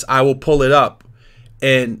end of this, I will pull it up.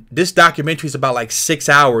 And this documentary is about like 6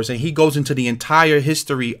 hours, and he goes into the entire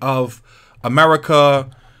history of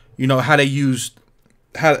America, how they used,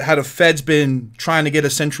 how the Fed's been trying to get a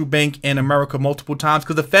central bank in America multiple times,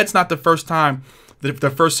 because the Fed's not the first time,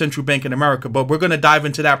 the first central bank in America. But we're going to dive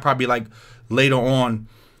into that probably like later on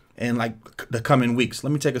in like the coming weeks.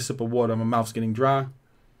 Let me take a sip of water. My mouth's getting dry.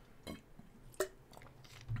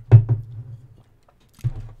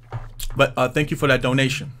 But thank you for that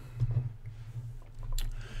donation.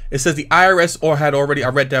 It says the IRS I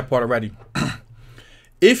read that part already.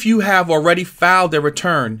 If you have already filed a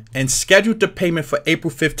return and scheduled the payment for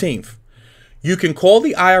April 15th, you can call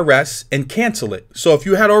the IRS and cancel it. So if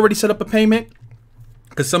you had already set up a payment,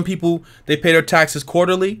 because some people, they pay their taxes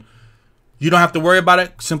quarterly, you don't have to worry about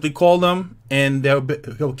it. Simply call them and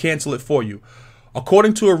they'll cancel it for you.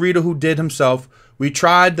 According to a reader who did himself, we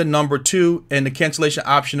tried the number 2 and the cancellation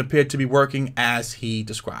option appeared to be working as he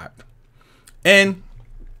described. And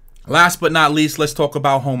last but not least, let's talk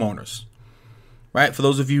about homeowners, right? For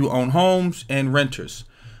those of you who own homes and renters,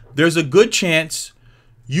 there's a good chance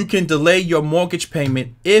you can delay your mortgage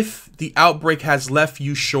payment if the outbreak has left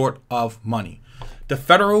you short of money. The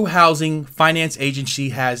Federal Housing Finance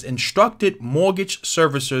Agency has instructed mortgage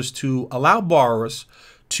servicers to allow borrowers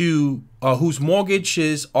to whose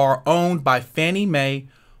mortgages are owned by Fannie Mae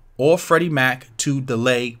or Freddie Mac to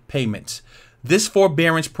delay payments. This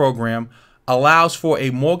forbearance program allows for a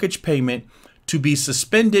mortgage payment to be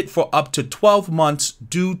suspended for up to 12 months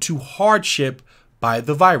due to hardship by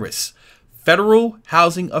the virus. Federal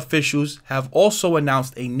housing officials have also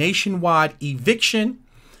announced a nationwide eviction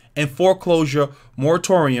and foreclosure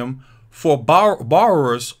moratorium for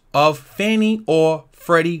borrowers of Fannie or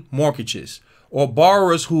Freddie mortgages, or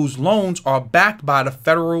borrowers whose loans are backed by the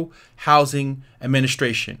Federal Housing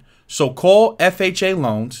Administration, so-called FHA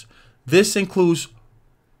loans. This includes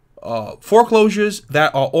foreclosures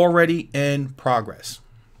that are already in progress.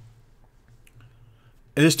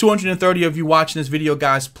 There's 230 of you watching this video,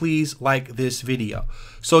 guys. Please like this video.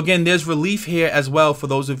 So again, there's relief here as well for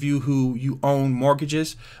those of you who you own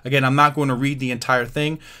mortgages. Again, I'm not going to read the entire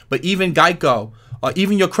thing, but even Geico,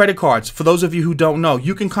 even your credit cards, for those of you who don't know,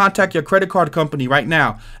 you can contact your credit card company right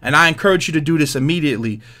now. And I encourage you to do this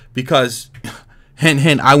immediately because,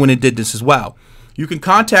 hint, I went and did this as well. You can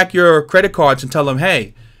contact your credit cards and tell them,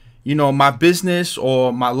 hey, you know, my business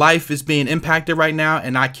or my life is being impacted right now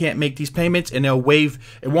and I can't make these payments, and they'll waive.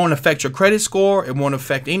 It won't affect your credit score. It won't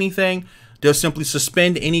affect anything. They'll simply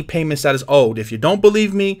suspend any payments that is owed. If you don't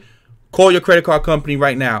believe me, call your credit card company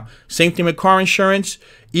right now. Same thing with car insurance,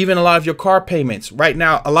 even a lot of your car payments. Right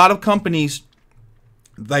now, a lot of companies,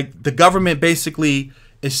 like the government basically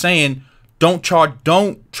is saying, don't try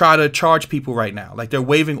to charge people right now. Like they're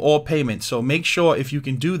waiving all payments. So make sure if you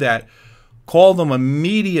can do that, call them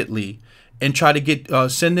immediately and try to get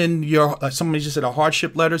send in your somebody just said a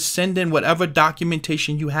hardship letter. Send in whatever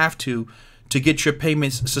documentation you have to get your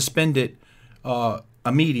payments suspended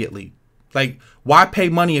immediately. Like, why pay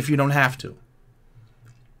money if you don't have to?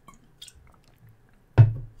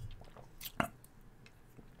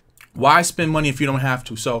 Why spend money if you don't have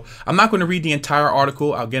to? So I'm not going to read the entire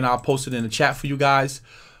article. Again, I'll post it in the chat for you guys.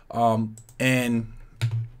 And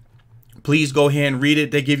please go ahead and read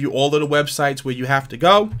it. They give you all of the websites where you have to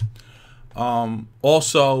go.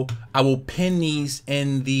 Also, I will pin these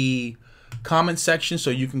in the comment section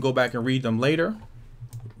so you can go back and read them later.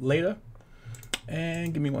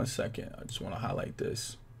 And give me 1 second. I just want to highlight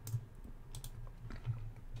this.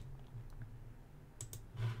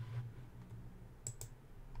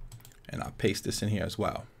 And I'll paste this in here as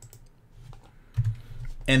well.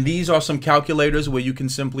 And these are some calculators where you can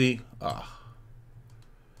simply,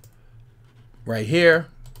 right here,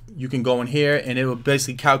 you can go in here and it will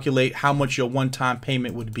basically calculate how much your one-time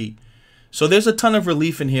payment would be. So there's a ton of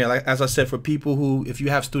relief in here. Like, as I said, for people who, if you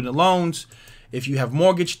have student loans, if you have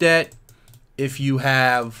mortgage debt, if you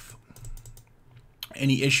have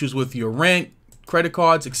any issues with your rent, credit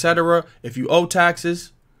cards, etc., if you owe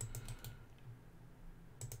taxes.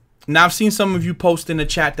 Now, I've seen some of you post in the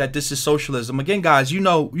chat that this is socialism. Again, guys, you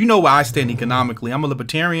know where I stand economically. I'm a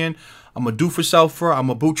libertarian. I'm a do-for-selfer.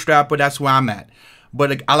 I'm a bootstrapper. That's where I'm at.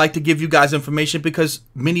 But I like to give you guys information because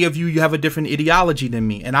many of you have a different ideology than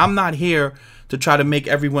me. And I'm not here to try to make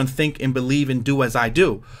everyone think and believe and do as I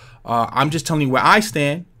do. I'm just telling you where I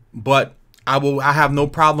stand. But I have no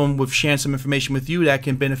problem with sharing some information with you that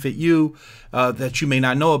can benefit you that you may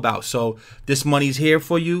not know about. So this money's here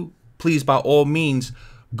for you. Please, by all means,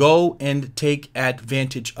 go and take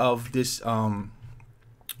advantage of this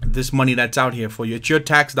this money that's out here for you. It's your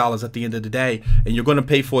tax dollars at the end of the day, and you're going to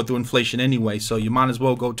pay for it through inflation anyway. So you might as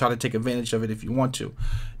well go try to take advantage of it if you want to.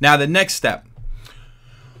 Now, the next step.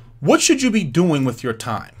 What should you be doing with your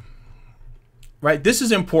time? Right? This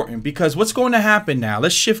is important because what's going to happen now,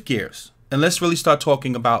 let's shift gears and let's really start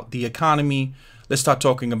talking about the economy. Let's start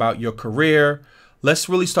talking about your career. Let's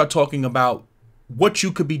really start talking about what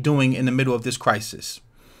you could be doing in the middle of this crisis.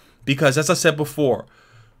 Because as I said before,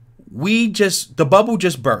 the bubble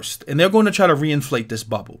just burst and they're going to try to reinflate this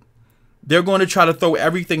bubble. They're going to try to throw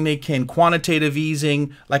everything they can, quantitative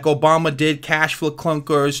easing like Obama did, cash flow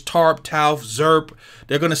clunkers, TARP, TALF, ZERP.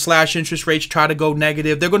 They're going to slash interest rates, try to go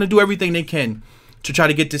negative. They're going to do everything they can to try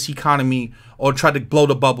to get this economy or try to blow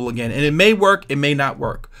the bubble again. And it may work, it may not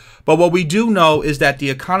work. But what we do know is that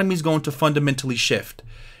the economy is going to fundamentally shift.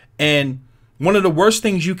 And one of the worst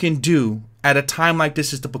things you can do at a time like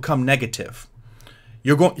this is to become negative.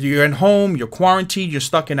 You're at home, you're quarantined, you're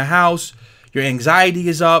stuck in a house, your anxiety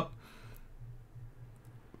is up.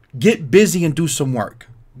 Get busy and do some work.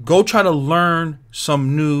 Go try to learn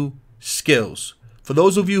some new skills. For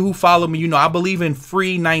those of you who follow me, you know I believe in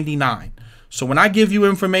free 99. So when I give you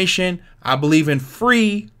information, I believe in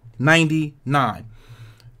free 99.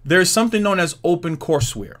 There's something known as open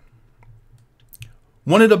courseware.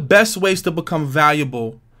 One of the best ways to become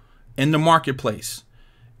valuable in the marketplace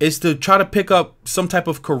is to try to pick up some type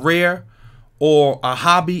of career or a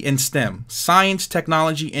hobby in STEM, science,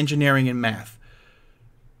 technology, engineering, and math.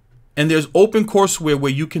 And there's open courseware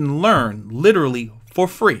where you can learn literally for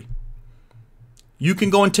free. You can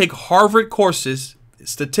go and take Harvard courses,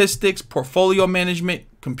 statistics, portfolio management,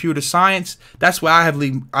 computer science. That's where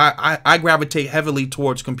I gravitate heavily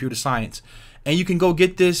towards computer science. And you can go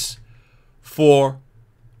get this for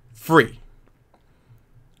free.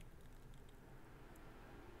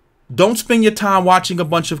 Don't spend your time watching a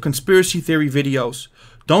bunch of conspiracy theory videos.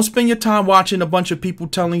 Don't spend your time watching a bunch of people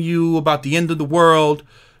telling you about the end of the world.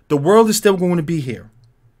 The world is still going to be here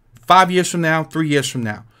 5 years from now, 3 years from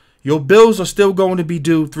now. Your bills are still going to be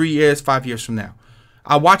due 3 years, 5 years from now.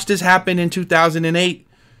 I watched this happen in 2008.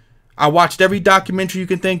 I watched every documentary you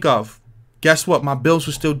can think of. Guess what? My bills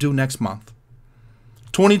were still due next month.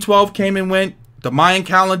 2012 came and went. The Mayan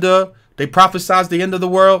calendar, they prophesized the end of the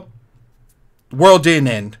world. The world didn't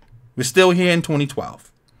end. We're still here in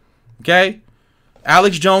 2012. Okay?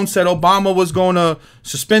 Alex Jones said Obama was going to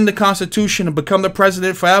suspend the Constitution and become the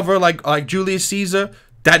president forever like Julius Caesar.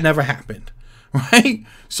 That never happened. Right?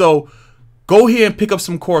 So go here and pick up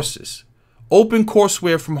some courses. Open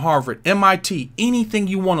courseware from Harvard, MIT, anything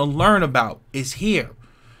you want to learn about is here.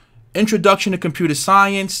 Introduction to computer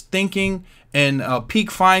science, thinking, and peak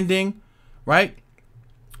finding, right?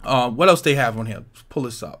 What else they have on here? Pull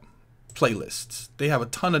this up. Playlists. They have a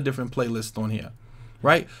ton of different playlists on here,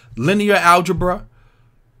 right? Linear algebra,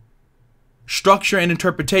 structure and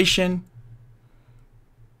interpretation,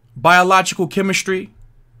 biological chemistry,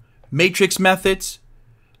 matrix methods.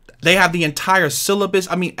 They have the entire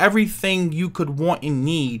syllabus. I mean, everything you could want and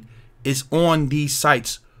need is on these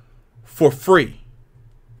sites for free.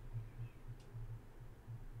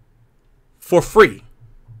 For free.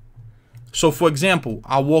 So, for example,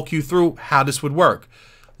 I'll walk you through how this would work.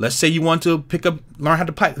 Let's say you want to learn how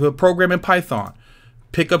to program in Python.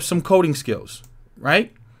 Pick up some coding skills,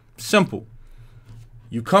 right? Simple.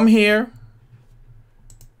 You come here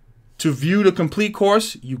to view the complete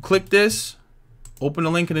course. You click this. Open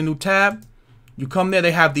the link in a new tab. You come there,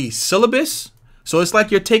 they have the syllabus. So it's like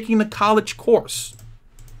you're taking the college course.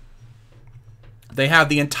 They have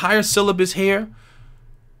the entire syllabus here.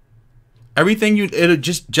 Everything it'll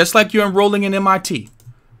just like you're enrolling in MIT.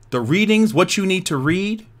 The readings, what you need to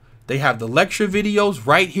read. They have the lecture videos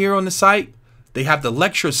right here on the site. They have the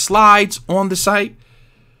lecture slides on the site.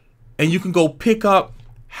 And you can go pick up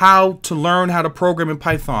how to learn how to program in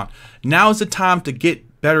Python. Now is the time to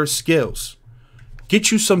get better skills.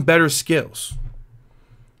 Get you some better skills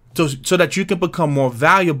so that you can become more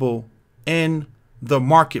valuable in the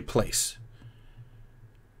marketplace.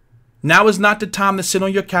 Now is not the time to sit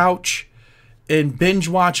on your couch and binge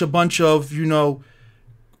watch a bunch of,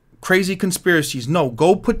 crazy conspiracies. No,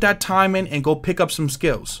 go put that time in and go pick up some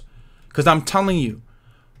skills. Because I'm telling you,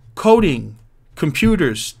 coding,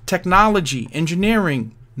 computers, technology,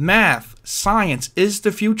 engineering, math, science is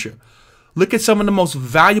the future. Look at some of the most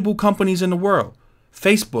valuable companies in the world.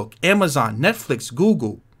 Facebook, Amazon, Netflix,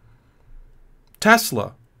 Google,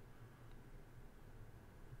 Tesla.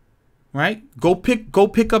 Right? Go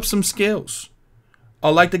pick up some skills.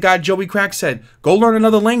 Or like the guy Joey Crack said, go learn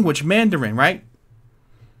another language, Mandarin, right?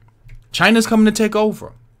 China's coming to take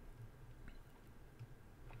over.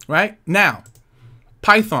 Right? Now,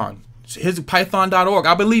 Python. Here's python.org.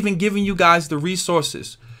 I believe in giving you guys the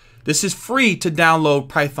resources. This is free to download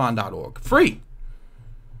python.org. Free.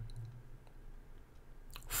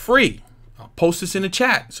 Free. I'll post this in the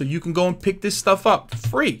chat so you can go and pick this stuff up.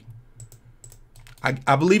 Free.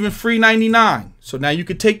 I believe in free 99. So now you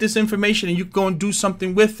can take this information and you can go and do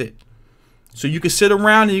something with it. So you can sit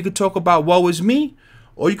around and you can talk about woe is me,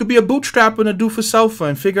 or you could be a bootstrapper and a do-for-selfer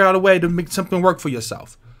and figure out a way to make something work for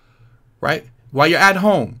yourself. Right? While you're at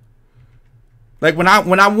home. Like when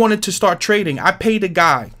I wanted to start trading, I paid a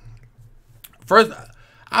guy. First,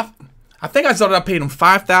 I think I paid him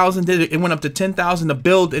 $5,000. It went up to $10,000 to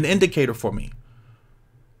build an indicator for me.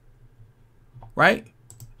 Right?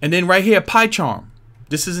 And then right here, PyCharm.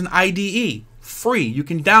 This is an IDE. Free. You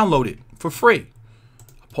can download it for free.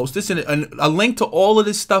 I'll post this in a link to all of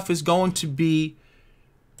this stuff is going to be.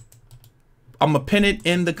 I'm going to pin it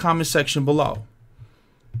in the comment section below.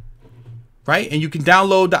 Right? And you can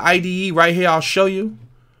download the IDE right here. I'll show you.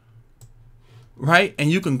 Right?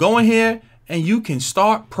 And you can go in here and you can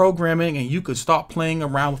start programming and you can start playing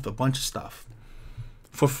around with a bunch of stuff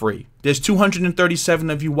for free. There's 237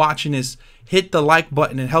 of you watching this. Hit the like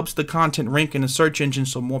button. It helps the content rank in the search engine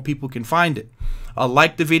so more people can find it.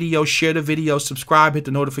 Like the video, share the video, subscribe, hit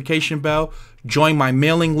the notification bell, join my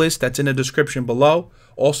mailing list that's in the description below.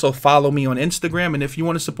 Also follow me on Instagram. And if you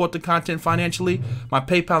want to support the content financially, my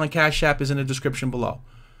PayPal and Cash App is in the description below.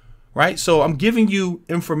 Right? So I'm giving you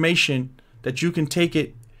information that you can take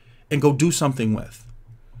it and go do something with.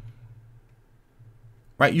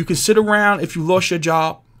 Right? You can sit around if you lost your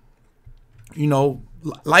job. You know,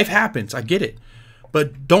 life happens. I get it.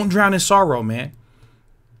 But don't drown in sorrow, man.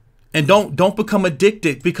 And don't become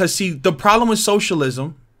addicted, because see, the problem with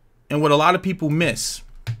socialism and what a lot of people miss,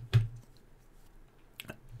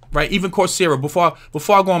 right? Even Coursera, before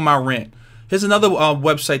I go on my rant, here's another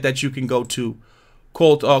website that you can go to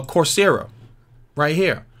called Coursera right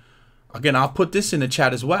here. Again, I'll put this in the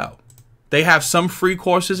chat as well. They have some free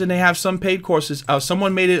courses and they have some paid courses.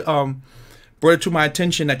 Someone made it, brought it to my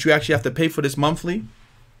attention that you actually have to pay for this monthly,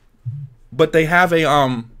 but they have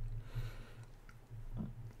a,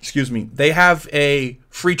 they have a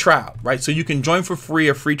free trial, right? So you can join for free,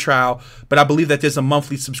 a free trial, but I believe that there's a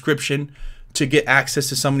monthly subscription to get access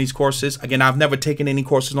to some of these courses. Again, I've never taken any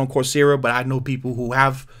courses on Coursera, but I know people who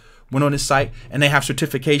have went on this site, and they have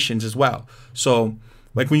certifications as well. So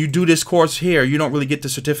like when you do this course here, you don't really get the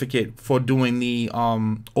certificate for doing the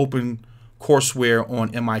open courseware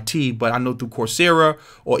on MIT, but I know through Coursera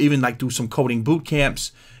or even like through some coding boot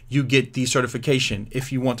camps, you get the certification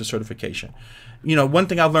if you want the certification. You know, one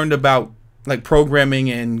thing I've learned about like programming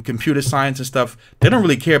and computer science and stuff, they don't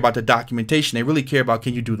really care about the documentation. They really care about,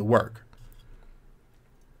 can you do the work?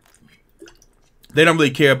 They don't really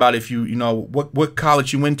care about if you know, what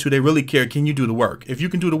college you went to. They really care, can you do the work? If you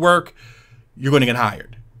can do the work, you're going to get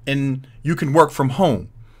hired. And you can work from home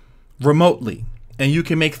remotely, and you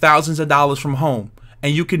can make thousands of dollars from home.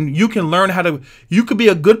 And you can learn how to, you could be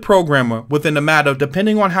a good programmer within a matter of,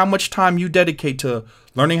 depending on how much time you dedicate to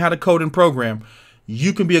learning how to code and program,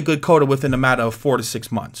 you can be a good coder within a matter of 4 to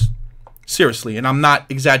 6 months. Seriously. And I'm not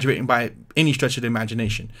exaggerating by any stretch of the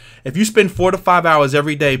imagination. If you spend 4 to 5 hours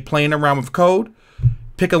every day playing around with code,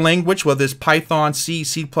 pick a language, whether it's Python, C,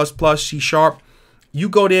 C++, C#, you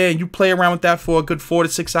go there and you play around with that for a good 4 to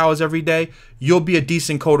 6 hours every day, you'll be a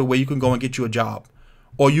decent coder where you can go and get you a job.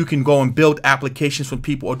 Or you can go and build applications for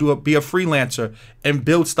people, or be a freelancer and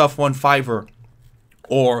build stuff on Fiverr.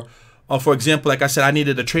 Or for example, like I said, I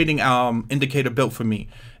needed a trading indicator built for me.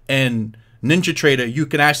 And NinjaTrader, you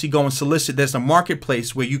can actually go and solicit. There's a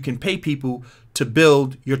marketplace where you can pay people to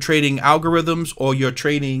build your trading algorithms or your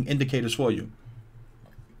trading indicators for you.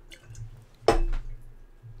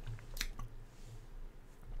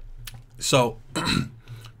 So,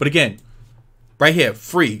 but again, right here,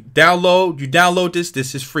 free. You download this.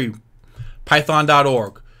 This is free.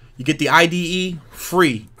 Python.org. You get the IDE,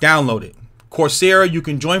 free. Download it. Coursera, you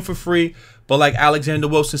can join for free. But like Alexander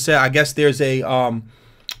Wilson said, I guess there's a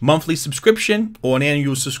monthly subscription or an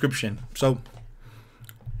annual subscription. So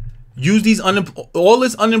use these all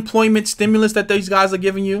this unemployment stimulus that these guys are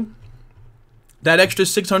giving you. That extra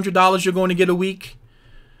 $600 you're going to get a week.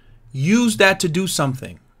 Use that to do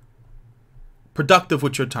something productive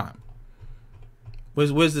with your time.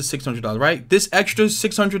 Where's the $600, right? This extra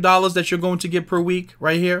 $600 that you're going to get per week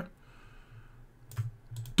right here,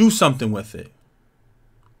 do something with it.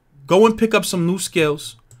 Go and pick up some new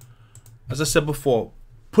skills. As I said before,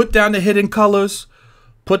 put down the hidden colors,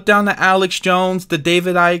 put down the Alex Jones, the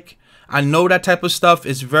David Icke. I know that type of stuff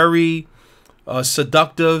is very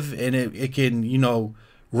seductive, and it can, you know,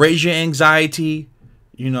 raise your anxiety.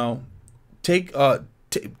 You know, take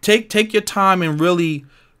your time and really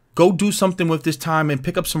go do something with this time and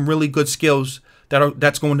pick up some really good skills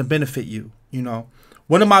that's going to benefit you. You know,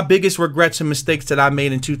 one of my biggest regrets and mistakes that I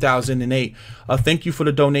made in 2008. Thank you for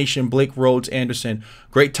the donation, Blake Rhodes Anderson.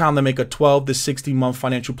 Great time to make a 12 to 60 month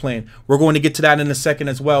financial plan. We're going to get to that in a second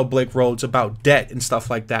as well, Blake Rhodes, about debt and stuff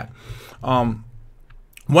like that.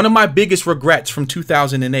 One of my biggest regrets from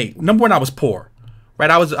 2008. Number one, I was poor. Right,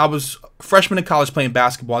 I was a freshman in college playing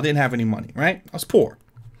basketball. I didn't have any money. Right, I was poor.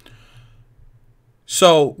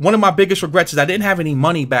 So one of my biggest regrets is I didn't have any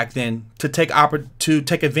money back then to take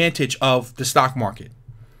advantage of the stock market.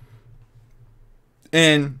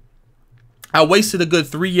 And I wasted a good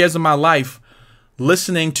 3 years of my life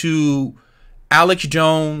listening to Alex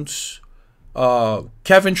Jones,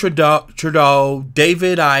 Kevin Trudeau,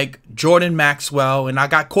 David Icke, Jordan Maxwell, and I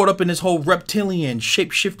got caught up in this whole reptilian,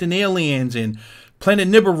 shape-shifting aliens, and Planet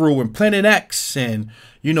Nibiru, and Planet X, and,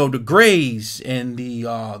 you know, the Greys, and the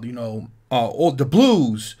all the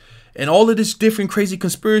Blues, and all of this different crazy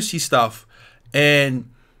conspiracy stuff. And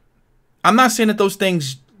I'm not saying that those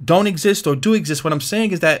things don't exist or do exist. What I'm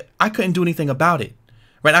saying is that I couldn't do anything about it.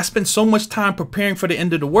 Right? I spent so much time preparing for the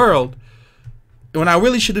end of the world when I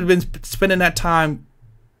really should have been spending that time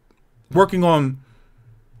working on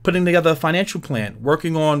putting together a financial plan,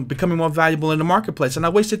 working on becoming more valuable in the marketplace. And I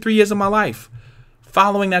wasted 3 years of my life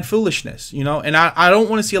following that foolishness, you know, and I don't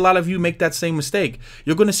want to see a lot of you make that same mistake.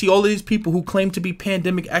 You're going to see all of these people who claim to be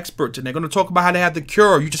pandemic experts, and they're going to talk about how they have the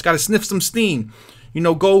cure. You just got to sniff some steam, you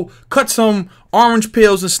know, go cut some orange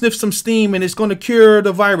pills and sniff some steam and it's going to cure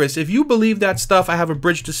the virus. If you believe that stuff, I have a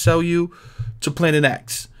bridge to sell you to Planet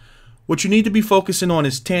X. What you need to be focusing on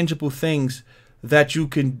is tangible things that you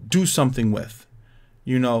can do something with,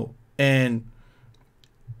 you know, and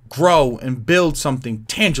grow and build something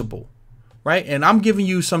tangible. Right? And I'm giving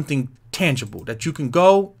you something tangible that you can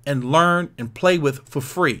go and learn and play with for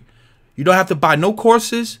free. You don't have to buy no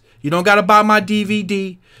courses. You don't got to buy my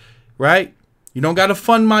DVD, right? You don't got to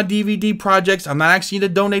fund my DVD projects. I'm not asking you to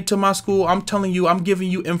donate to my school. I'm telling you, I'm giving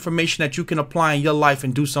you information that you can apply in your life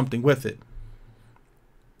and do something with it.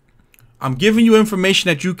 I'm giving you information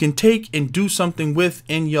that you can take and do something with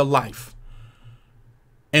in your life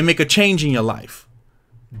and make a change in your life.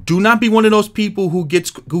 Do not be one of those people who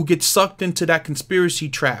gets sucked into that conspiracy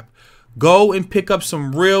trap. Go and pick up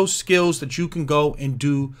some real skills that you can go and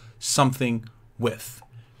do something with.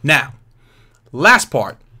 Now, last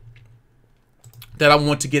part that I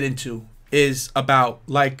want to get into is about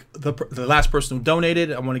like the last person who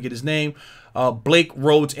donated. I want to get his name, Blake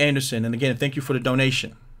Rhodes Anderson. And again, thank you for the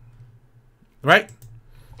donation. Right?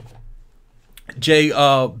 Jay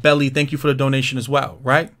Belly, thank you for the donation as well.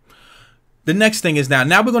 Right? The next thing is now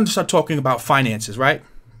we're going to start talking about finances, right?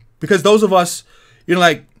 Because those of us, you know,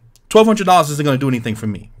 like $1,200 isn't going to do anything for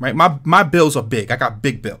me, right? My bills are big. I got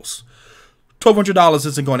big bills. $1,200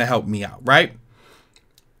 isn't going to help me out, right?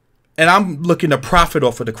 And I'm looking to profit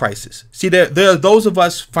off of the crisis. See, there are those of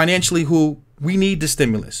us financially who we need the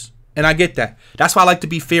stimulus. And I get that. That's why I like to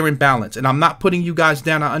be fair and balanced. And I'm not putting you guys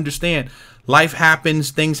down. I understand life happens,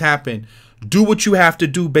 things happen. Do what you have to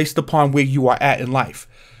do based upon where you are at in life.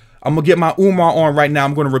 I'm going to get my Umar on right now.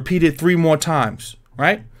 I'm going to repeat it 3 more times,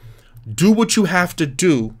 right? Do what you have to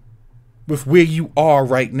do with where you are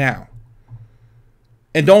right now.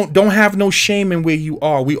 And don't have no shame in where you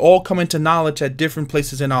are. We all come into knowledge at different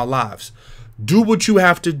places in our lives. Do what you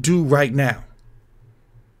have to do right now.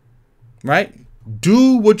 Right?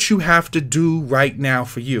 Do what you have to do right now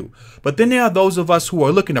for you. But then there are those of us who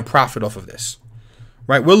are looking to profit off of this.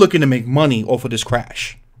 Right? We're looking to make money off of this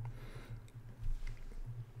crash.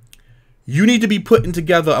 You need to be putting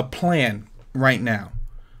together a plan right now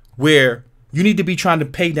where you need to be trying to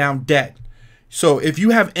pay down debt. So if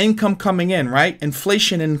you have income coming in, right?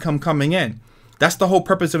 Inflation income coming in. That's the whole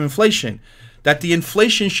purpose of inflation. That the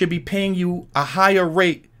inflation should be paying you a higher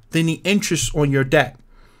rate than the interest on your debt.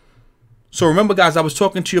 So remember, guys, I was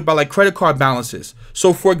talking to you about like credit card balances.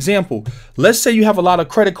 So for example, let's say you have a lot of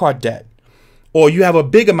credit card debt or you have a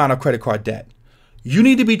big amount of credit card debt. You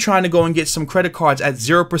need to be trying to go and get some credit cards at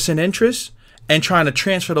 0% interest and trying to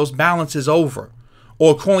transfer those balances over,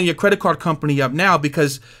 or calling your credit card company up now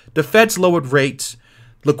because the Fed's lowered rates,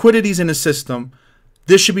 liquidity's in the system.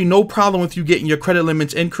 There should be no problem with you getting your credit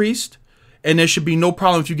limits increased, and there should be no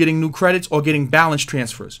problem with you getting new credits or getting balance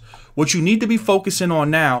transfers. What you need to be focusing on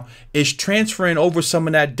now is transferring over some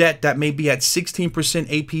of that debt that may be at 16%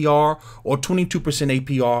 APR or 22%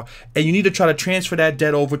 APR, and you need to try to transfer that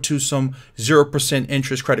debt over to some 0%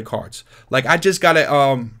 interest credit cards. Like I just got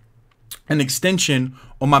an extension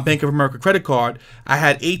on my Bank of America credit card. I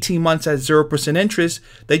had 18 months at 0% interest.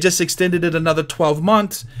 They just extended it another 12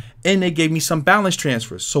 months, and they gave me some balance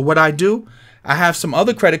transfers. So what I do, I have some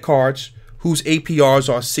other credit cards whose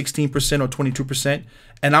APRs are 16% or 22%.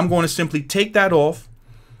 And I'm going to simply take that off.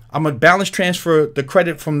 I'm going to balance transfer the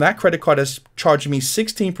credit from that credit card that's charging me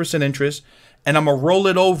 16% interest. And I'm going to roll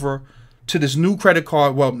it over to this new credit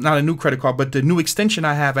card. Well, not a new credit card, but the new extension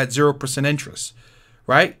I have at 0% interest,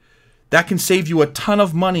 right? That can save you a ton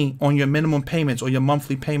of money on your minimum payments or your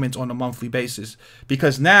monthly payments on a monthly basis.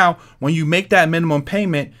 Because now when you make that minimum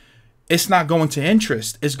payment, it's not going to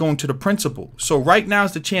interest, it's going to the principal. So right now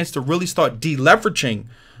is the chance to really start deleveraging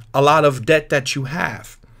a lot of debt that you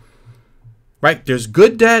have, right? There's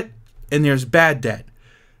good debt and there's bad debt.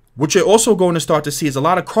 What you're also going to start to see is a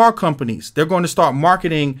lot of car companies. They're going to start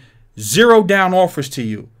marketing 0 down offers to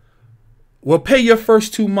you. We'll pay your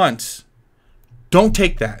first 2 months. Don't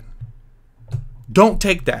take that. Don't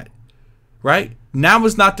take that, right? Now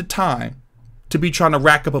is not the time to be trying to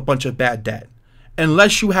rack up a bunch of bad debt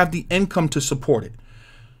unless you have the income to support it.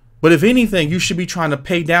 But if anything, you should be trying to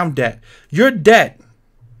pay down debt. Your debt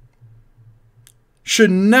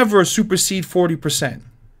should never supersede 40%,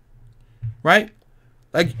 right?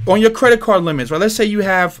 Like on your credit card limits, right? Let's say you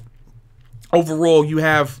have overall, you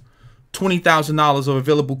have $20,000 of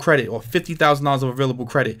available credit or $50,000 of available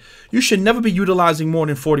credit, you should never be utilizing more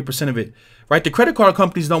than 40% of it, right? The credit card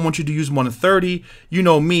companies don't want you to use more than 30. You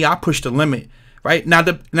know me, I push the limit, right? Now,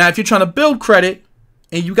 if you're trying to build credit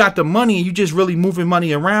and you got the money and you just really moving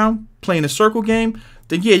money around, playing a circle game,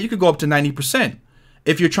 then yeah, you could go up to 90%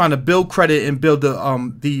 if you're trying to build credit and build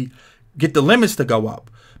get the limits to go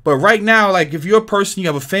up. But right now, like if you're a person, you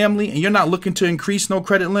have a family and you're not looking to increase no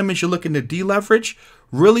credit limits, you're looking to deleverage,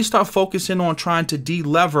 really start focusing on trying to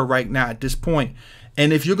delever right now at this point.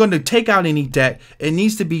 And if you're going to take out any debt, it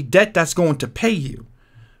needs to be debt that's going to pay you,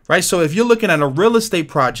 right? So if you're looking at a real estate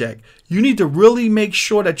project, you need to really make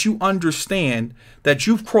sure that you understand that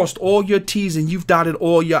you've crossed all your T's and you've dotted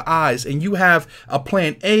all your I's and you have a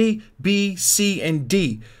plan A, B, C, and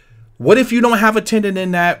D. What if you don't have a tenant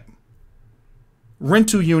in that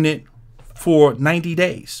rental unit for 90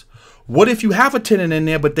 days? What if you have a tenant in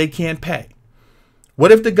there, but they can't pay?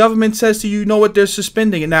 What if the government says to you, you know what, they're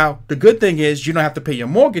suspending it? Now, the good thing is you don't have to pay your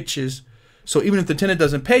mortgages. So even if the tenant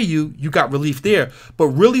doesn't pay you, you got relief there. But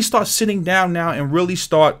really start sitting down now and really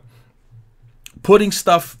start putting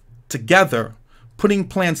stuff together, putting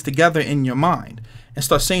plans together in your mind and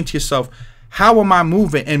start saying to yourself, how am I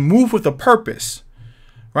moving? And move with a purpose,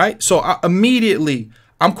 right? So immediately,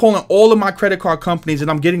 I'm calling all of my credit card companies and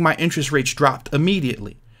I'm getting my interest rates dropped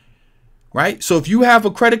immediately. Right? So if you have a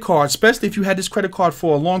credit card, especially if you had this credit card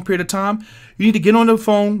for a long period of time, you need to get on the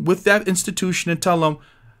phone with that institution and tell them,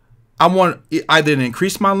 I want either to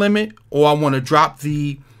increase my limit or I want to drop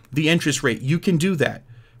the interest rate. You can do that,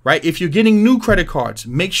 right? If you're getting new credit cards,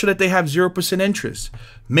 make sure that they have 0% interest.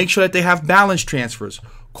 Make sure that they have balance transfers.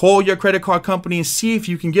 Call your credit card company and see if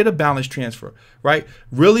you can get a balance transfer, right?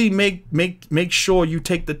 Really make sure you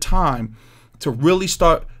take the time to really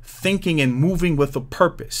start thinking and moving with a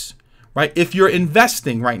purpose. Right? If you're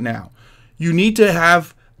investing right now, you need to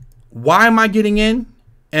have, why am I getting in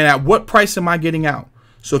and at what price am I getting out?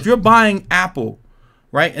 So if you're buying Apple,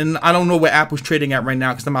 right? And I don't know where Apple's trading at right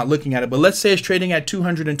now because I'm not looking at it, but let's say it's trading at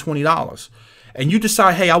 $220 and you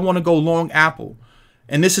decide, hey, I want to go long Apple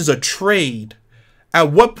and this is a trade.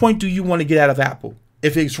 At what point do you want to get out of Apple?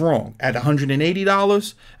 If it's wrong, at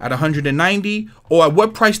 $180, at $190, or at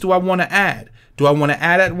what price do I want to add? Do I want to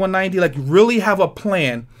add at $190? Like really have a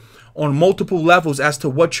plan on multiple levels as to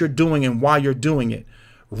what you're doing and why you're doing it.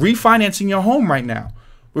 Refinancing your home right now.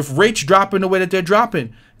 With rates dropping the way that they're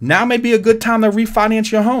dropping, now may be a good time to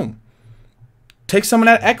refinance your home. Take some of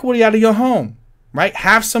that equity out of your home, right?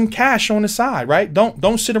 Have some cash on the side, right?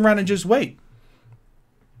 Don't sit around and just wait.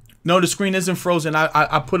 No, the screen isn't frozen.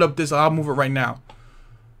 I put up this, I'll move it right now.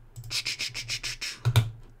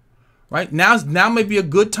 Right? Now may be a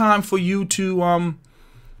good time for you to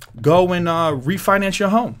go and refinance your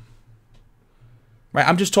home. Right,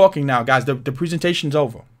 I'm just talking now, guys. The presentation's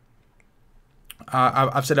over.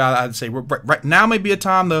 I've said I'd say right now may be a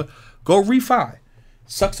time to go refi.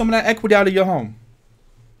 Suck some of that equity out of your home.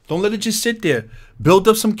 Don't let it just sit there. Build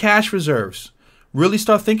up some cash reserves. Really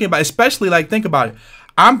start thinking about it. Especially, like, think about it.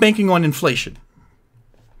 I'm banking on inflation.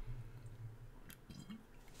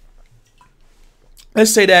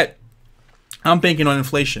 Let's say that I'm banking on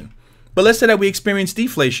inflation. But let's say that we experience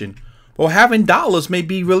deflation. Well, having dollars may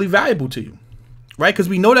be really valuable to you. Right? Because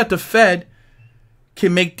we know that the Fed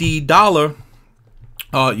can make the dollar,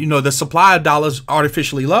 the supply of dollars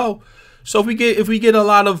artificially low. So if we get a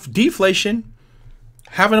lot of deflation,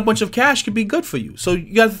 having a bunch of cash could be good for you. So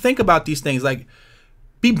you got to think about these things. Like,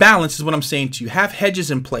 be balanced is what I'm saying to you. Have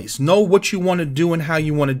hedges in place. Know what you want to do and how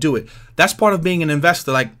you want to do it. That's part of being an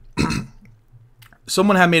investor. Like,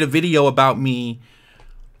 someone had made a video about me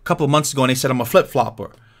a couple of months ago and they said I'm a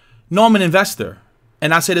flip-flopper. No, I'm an investor.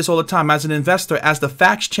 And I say this all the time. As an investor, as the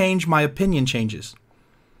facts change, my opinion changes.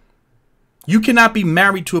 You cannot be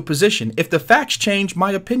married to a position. If the facts change,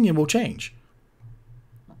 my opinion will change.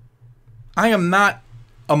 I am not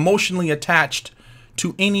emotionally attached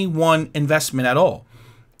to any one investment at all.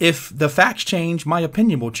 If the facts change, my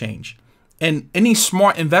opinion will change. And any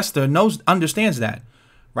smart investor understands that,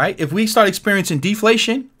 right? If we start experiencing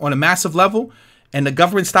deflation on a massive level and the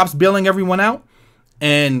government stops bailing everyone out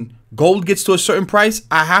and gold gets to a certain price,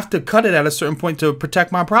 I have to cut it at a certain point to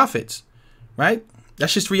protect my profits, right?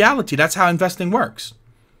 That's just reality. That's how investing works,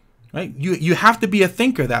 right? You have to be a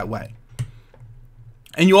thinker that way.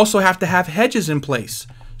 And you also have to have hedges in place.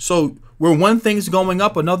 So where one thing's going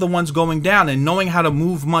up, another one's going down, and knowing how to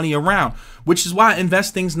move money around, which is why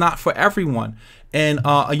investing's not for everyone. And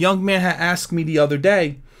a young man had asked me the other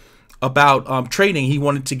day about trading. He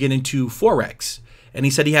wanted to get into Forex, and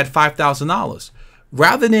he said he had $5,000.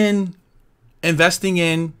 Rather than investing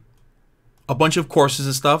in a bunch of courses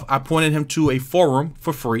and stuff. I pointed him to a forum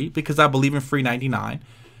for free because I believe in free 99.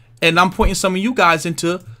 And I'm pointing some of you guys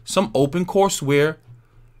into some open courseware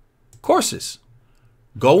courses.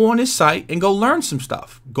 Go on his site and go learn some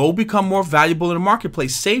stuff. Go become more valuable in the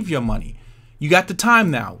marketplace. Save your money. You got the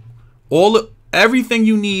time now. Everything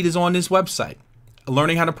you need is on this website.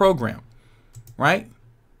 Learning how to program, right?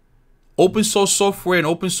 Open source software and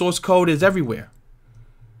open source code is everywhere,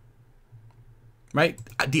 right?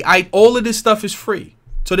 All of this stuff is free.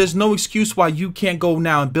 So there's no excuse why you can't go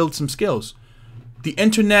now and build some skills. The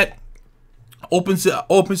internet opens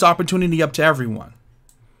opportunity up to everyone.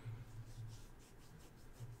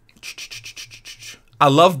 I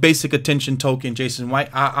love basic attention token, Jason White.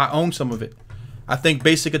 I own some of it. I think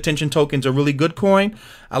basic attention tokens are really good coin.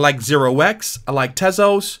 I like 0x. I like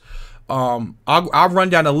Tezos. I'll run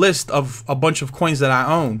down a list of a bunch of coins that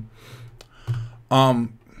I own.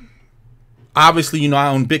 Obviously, you know, I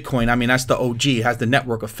own Bitcoin. I mean, that's the OG. It has the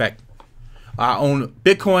network effect. I own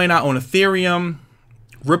Bitcoin. I own Ethereum.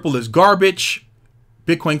 Ripple is garbage.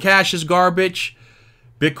 Bitcoin Cash is garbage.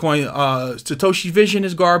 Bitcoin Satoshi Vision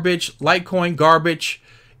is garbage. Litecoin garbage.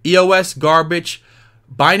 EOS garbage.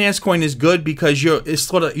 Binance Coin is good because you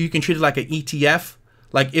can treat it like an ETF.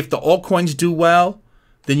 Like if the altcoins do well,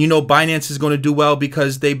 then you know Binance is going to do well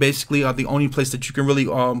because they basically are the only place that you can really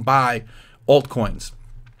buy altcoins.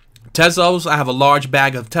 Tezos, I have a large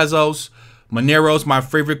bag of Tezos. Monero's my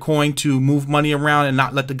favorite coin to move money around and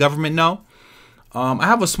not let the government know. I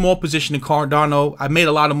have a small position in Cardano. I made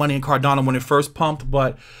a lot of money in Cardano when it first pumped,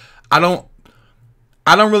 but I don't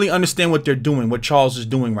really understand what they're doing, what Charles is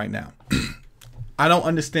doing right now. I don't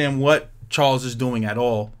understand what Charles is doing at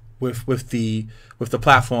all with the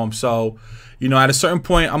platform. So, you know, at a certain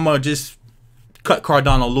point, I'm gonna just cut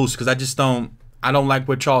Cardano loose because I don't like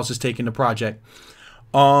where Charles is taking the project.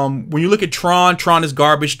 When you look at Tron is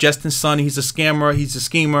garbage. Justin Sun, he's a scammer, he's a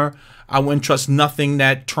schemer. I wouldn't trust nothing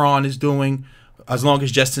that Tron is doing as long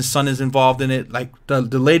as Justin Sun is involved in it. Like the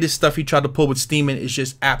latest stuff he tried to pull with Steemit is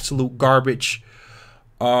just absolute garbage.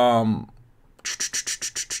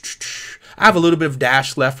 I have a little bit of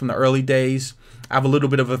Dash left from the early days. I have a little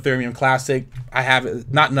bit of Ethereum Classic. I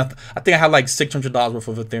have not nothing. I think I had like $600 worth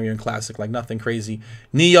of Ethereum Classic, like nothing crazy.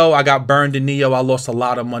 Neo, I got burned in Neo. I lost a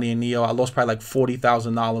lot of money in Neo. I lost probably like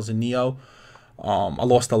 $40,000 in Neo. I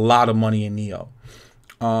lost a lot of money in Neo.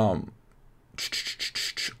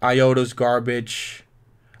 IOTA's garbage.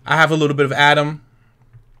 I have a little bit of Atom.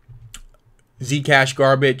 Zcash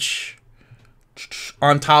garbage.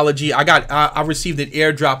 Ontology. I received an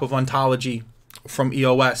airdrop of Ontology from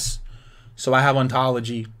EOS. So I have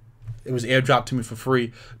Ontology. It was airdropped to me for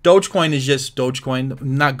free. Dogecoin is just Dogecoin.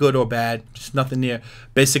 Not good or bad. Just nothing there.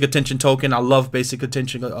 Basic Attention token. I love Basic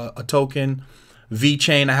Attention a token.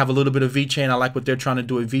 VeChain. I have a little bit of VeChain. I like what they're trying to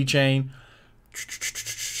do with VeChain.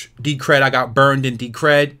 Decred. I got burned in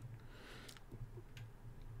Decred.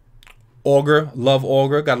 Augur. Love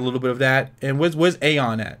Augur. Got a little bit of that. And where's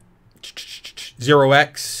Aeon at?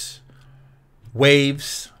 0x.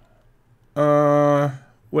 Waves.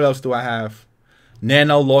 What else do I have?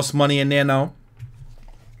 Nano, lost money in Nano.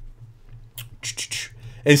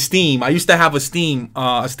 And Steam. I used to have a Steam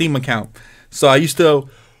account. So I used to,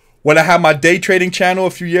 when I had my day trading channel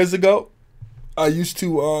a few years ago, I used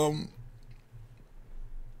to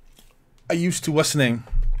what's the name?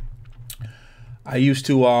 I used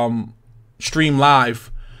to stream live,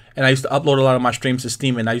 and I used to upload a lot of my streams to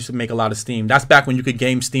Steam, and I used to make a lot of Steam. That's back when you could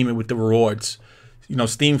game Steam it with the rewards. You know,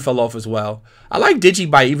 Steam fell off as well. I like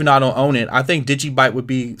Digibyte, even though I don't own it. I think Digibyte would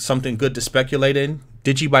be something good to speculate in.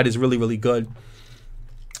 Digibyte is really, really good.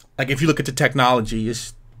 Like, if you look at the technology,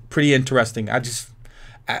 it's pretty interesting. I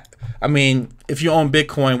mean, if you own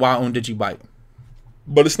Bitcoin, why own Digibyte?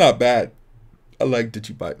 But it's not bad. I like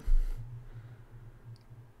Digibyte.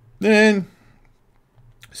 Then,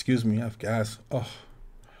 excuse me, I have gas. Oh.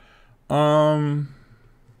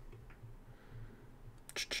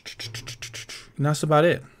 And that's about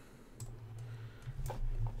it.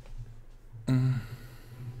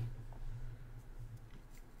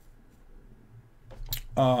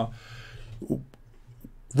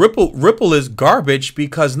 Ripple is garbage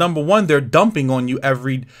because number one, they're dumping on you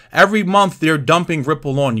every month. They're dumping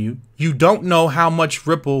Ripple on you. You don't know how much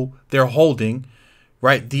Ripple they're holding,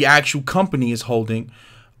 right? The actual company is holding.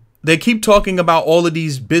 They keep talking about all of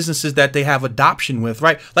these businesses that they have adoption with,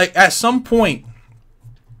 right? Like at some point,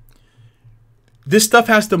 this stuff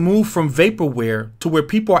has to move from vaporware to where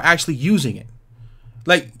people are actually using it.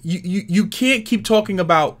 Like you can't keep talking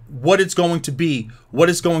about what it's going to be, what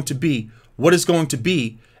it's going to be, what it's going to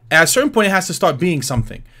be. At a certain point, it has to start being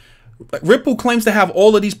something. Like Ripple claims to have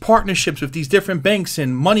all of these partnerships with these different banks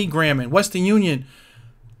and MoneyGram and Western Union,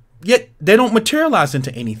 yet they don't materialize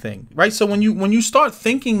into anything, right? So when you start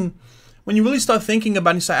thinking, when you really start thinking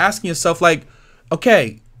about it, you start asking yourself, like,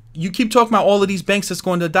 okay, you keep talking about all of these banks that's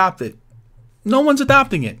going to adopt it. No one's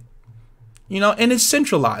adopting it, you know, and it's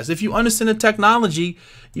centralized. If you understand the technology,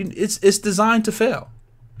 it's designed to fail.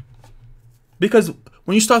 Because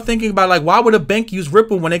when you start thinking about, like, why would a bank use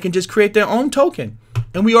Ripple when they can just create their own token?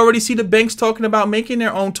 And we already see the banks talking about making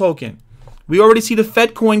their own token. We already see the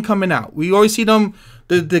Fed coin coming out. We already see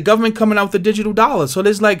the government coming out with the digital dollar. So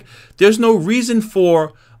there's no reason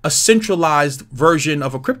for a centralized version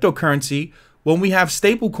of a cryptocurrency when we have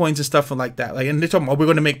stable coins and stuff like that. Like, and they're talking about, we're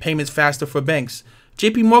going to make payments faster for banks.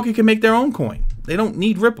 JP Morgan can make their own coin. They don't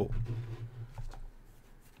need Ripple.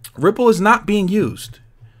 Ripple is not being used.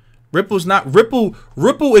 Ripple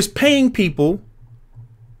is paying people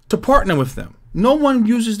to partner with them. No one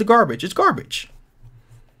uses the garbage. It's garbage.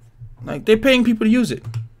 Like, they're paying people to use it.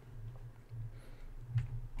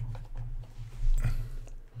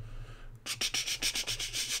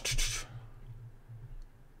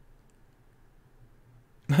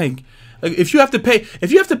 Like if you have to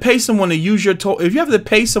pay someone to use your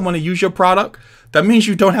product, that means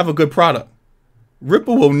you don't have a good product.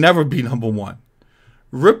 Ripple will never be number one.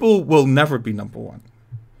 Ripple will never be number one.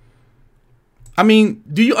 I mean,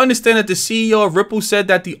 do you understand that the CEO of Ripple said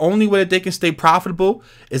that the only way that they can stay profitable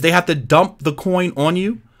is they have to dump the coin on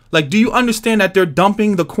you? Like, do you understand that they're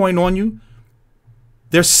dumping the coin on you?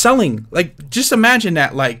 They're selling. Like, just imagine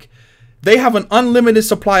that. Like, they have an unlimited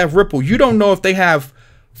supply of Ripple. You don't know if they have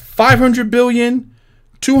 500 billion,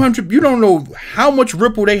 200. You don't know how much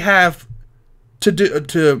Ripple they have to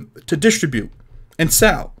distribute and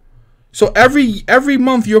sell. So every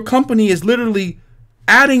month, your company is literally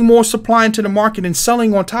adding more supply into the market and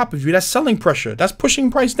selling on top of you. That's selling pressure. That's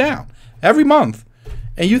pushing price down every month.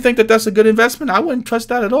 And you think that that's a good investment? I wouldn't trust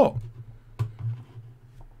that at all.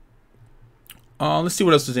 Let's see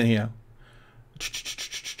what else is in here.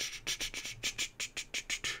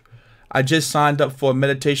 I just signed up for a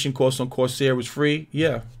meditation course on Coursera. It was free.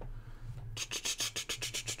 Yeah.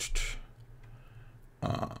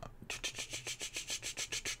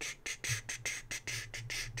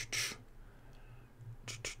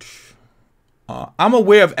 I'm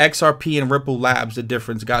aware of XRP and Ripple Labs, the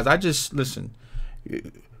difference, guys. Listen,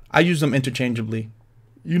 I use them interchangeably.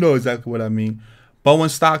 You know exactly what I mean.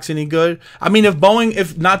 Boeing stocks any good? I mean, if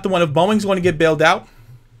Boeing's going to get bailed out,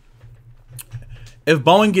 if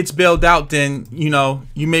Boeing gets bailed out, then, you know,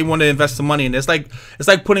 you may want to invest some money in this. It's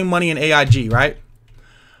like putting money in AIG, right?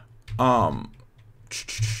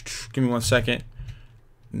 Give me 1 second.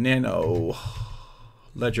 Nano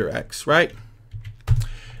Ledger X, right?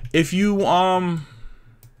 If you want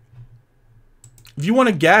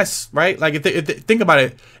to guess, right? Like, think about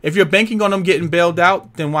it. If you're banking on them getting bailed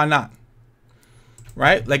out, then why not?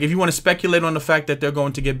 Right? Like, if you want to speculate on the fact that they're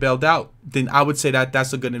going to get bailed out, then I would say that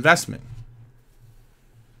that's a good investment.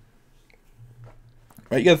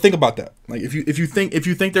 Right? You got to think about that. Like, if you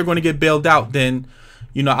think they're going to get bailed out, then,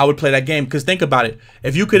 you know, I would play that game. Because think about it.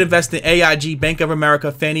 If you could invest in AIG, Bank of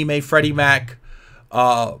America, Fannie Mae, Freddie Mac,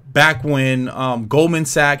 back when Goldman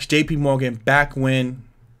Sachs, JP Morgan, back when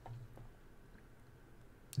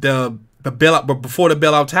the bailout, but before the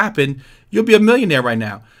bailouts happened, you'll be a millionaire right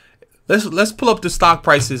now. Let's pull up the stock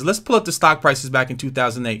prices. Let's pull up the stock prices back in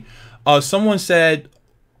 2008. Someone said,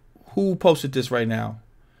 who posted this right now?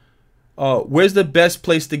 Where's the best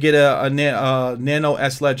place to get a Nano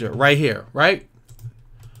S Ledger? Right here, right?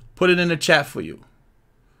 Put it in the chat for you.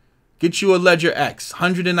 Get you a Ledger X,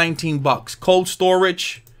 119 bucks. Cold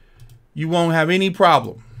storage, you won't have any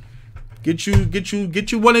problem. Get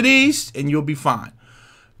you one of these, and you'll be fine.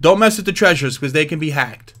 Don't mess with the treasures because they can be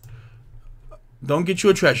hacked. Don't get you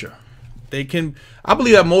a treasure. They can. I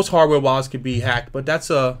believe that most hardware wallets can be hacked, but that's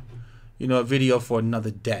a video for another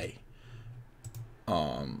day.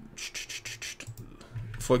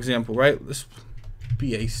 For example, right? Let's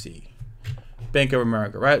BAC, Bank of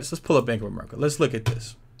America, right? So let's pull up Bank of America. Let's look at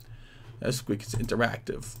this. That's quick. It's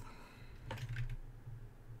interactive.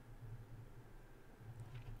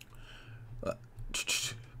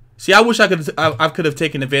 See, I wish I could have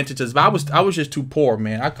taken advantage of this, but I was just too poor,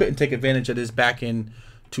 man. I couldn't take advantage of this back in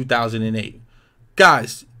 2008.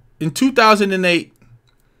 Guys, in 2008,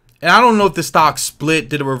 and I don't know if the stock split,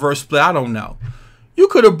 did a reverse split, I don't know. You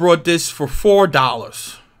could have brought this for $4,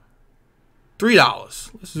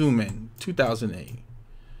 $3. Let's zoom in. 2008.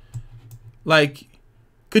 Like,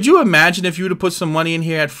 could you imagine if you would have put some money in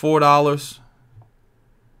here at $4?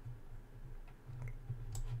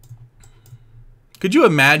 Could you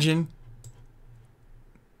imagine?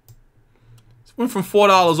 Went from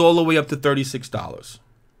 $4 all the way up to $36.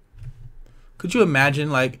 Could you imagine?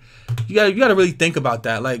 Like, you gotta really think about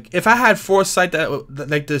that. Like, if I had foresight that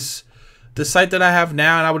like the site that I have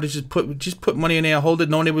now, and I would have just put money in there and hold it,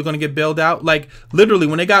 knowing they were gonna get bailed out. Like, literally,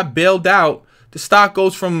 when they got bailed out, the stock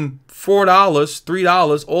goes from $4,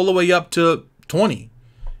 $3 all the way up to 20.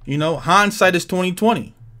 You know, hindsight is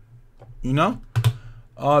 20/20. You know,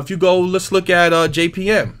 if you go, let's look at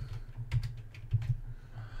JPM.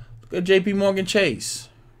 Look at JP Morgan Chase.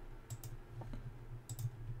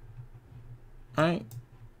 All right.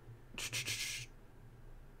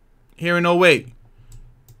 Here in 08.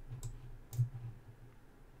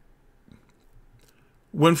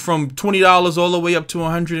 Went from $20 all the way up to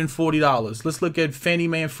 $140. Let's look at Fannie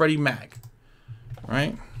Mae and Freddie Mac. All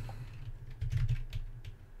right.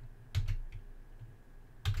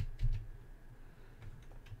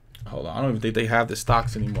 Hold on. I don't even think they have the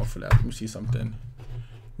stocks anymore for that. Let me see something.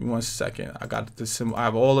 Give me 1 second. I got the symbol. I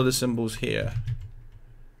have all of the symbols here.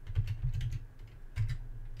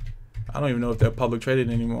 I don't even know if they're public traded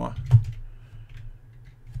anymore.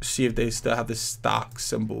 See if they still have the stock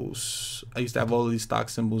symbols. I used to have all of these stock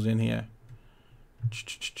symbols in here.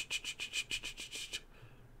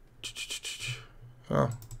 Oh,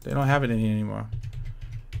 they don't have it in here anymore.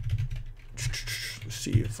 Let's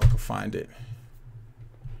see if I can find it.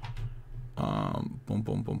 Boom, boom,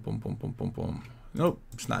 boom, boom, boom, boom, boom, boom. Nope,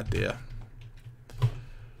 it's not there.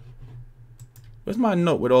 Where's my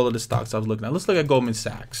note with all of the stocks I was looking at? Let's look at Goldman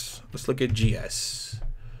Sachs. Let's look at GS.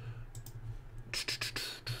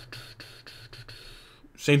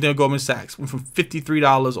 Same thing with Goldman Sachs. Went from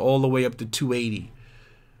 $53 all the way up to $280.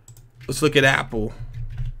 Let's look at Apple.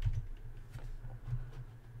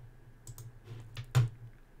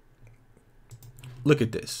 Look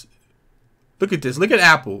at this. Look at this. Look at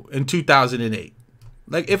Apple in 2008.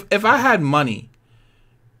 Like, if I had money,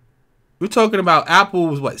 we're talking about Apple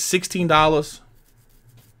was what, $16?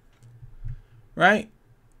 Right?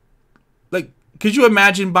 Like, could you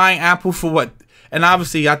imagine buying Apple for what? And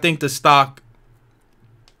obviously, I think the stock,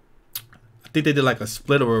 I think they did like a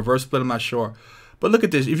split or a reverse split. I'm not sure. But look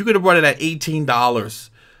at this. If you could have bought it at $18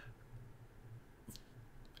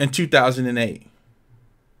 in 2008.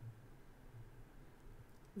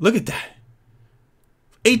 Look at that.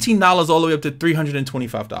 $18 all the way up to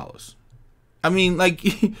 $325. I mean, like,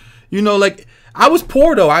 you know, like, I was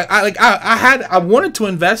poor though. I wanted to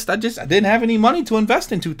invest. I didn't have any money to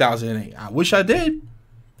invest in 2008. I wish I did.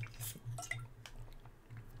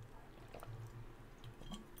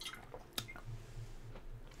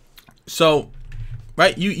 So,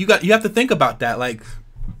 right, you have to think about that. Like,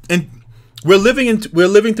 and we're living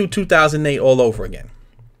through 2008 all over again.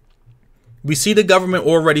 We see the government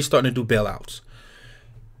already starting to do bailouts.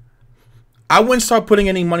 I wouldn't start putting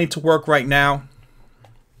any money to work right now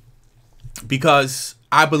because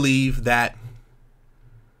I believe that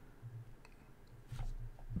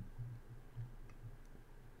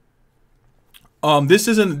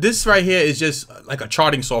this right here is just like a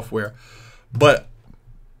charting software. But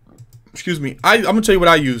excuse me, I'm gonna tell you what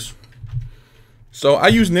I use. So I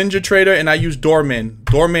use NinjaTrader and I use Doorman.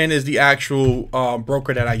 Doorman is the actual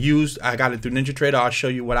broker that I use. I got it through NinjaTrader. I'll show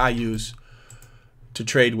you what I use to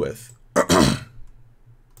trade with.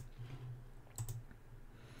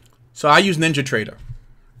 So I use NinjaTrader,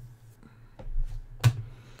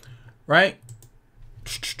 right?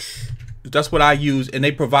 That's what I use, and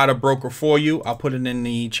they provide a broker for you. I'll put it in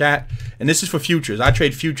the chat. And this is for futures. I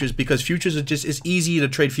trade futures because futures are just, it's easy to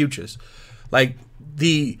trade futures. Like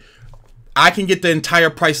I can get the entire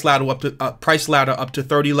price ladder up to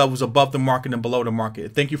 30 levels above the market and below the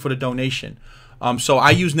market. Thank you for the donation. So I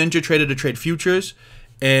use NinjaTrader to trade futures,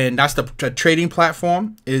 and that's the trading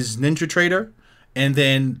platform is NinjaTrader. And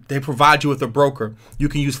then they provide you with a broker. You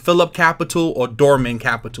can use Phillip Capital or Doorman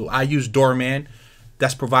Capital. I use Doorman.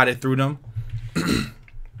 That's provided through them.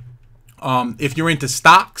 If you're into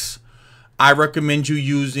stocks, I recommend you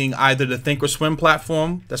using either the Thinkorswim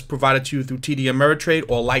platform that's provided to you through TD Ameritrade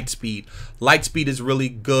or Lightspeed. Lightspeed is really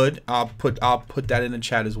good. I'll put that in the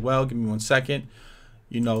chat as well. Give me 1 second.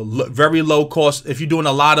 You know, very low cost. If you're doing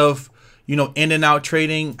a lot of, you know, in and out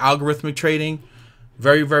trading, algorithmic trading,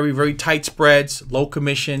 very, very, very tight spreads, low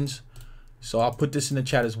commissions. So I'll put this in the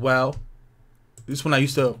chat as well. This one I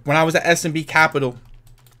used to, when I was at S&B Capital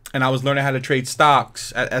and I was learning how to trade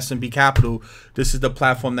stocks at S&B Capital, this is the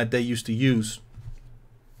platform that they used to use.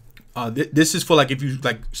 This is for like if you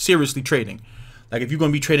like seriously trading. Like if you're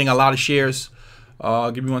going to be trading a lot of shares,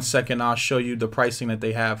 give me 1 second. I'll show you the pricing that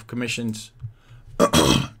they have, commissions.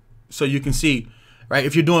 So you can see, right?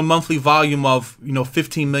 If you're doing monthly volume of, you know,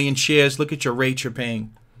 15 million shares, look at your rates you're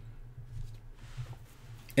paying.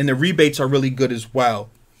 And the rebates are really good as well.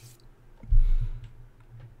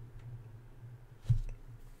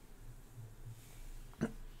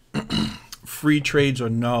 Free trades or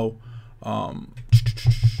no. I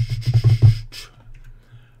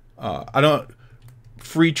don't.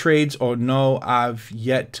 Free trades or no. I've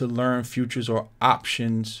yet to learn futures or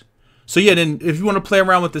options. So yeah, then if you want to play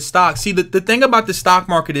around with the stock, see the thing about the stock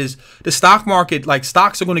market is the stock market, like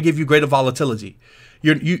stocks are going to give you greater volatility.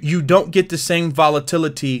 You don't get the same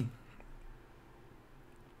volatility.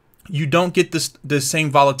 You don't get the same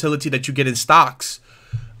volatility that you get in stocks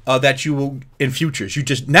that you will in futures.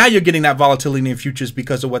 Now you're getting that volatility in futures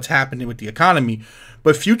because of what's happening with the economy.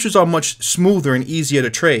 But futures are much smoother and easier to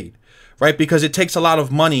trade, right? Because it takes a lot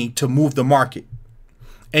of money to move the market.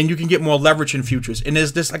 And you can get more leverage in futures. And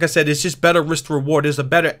there's this, like I said, it's just better risk to reward. There's a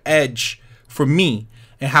better edge for me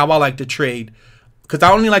and how I like to trade. Because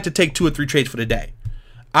I only like to take 2 or 3 trades for the day.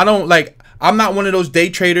 I'm not one of those day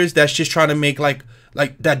traders that's just trying to make like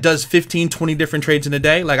that does 15, 20 different trades in a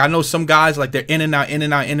day. Like I know some guys, like they're in and out, in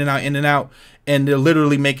and out, in and out, in and out. And they're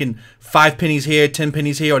literally making 5 pennies here, 10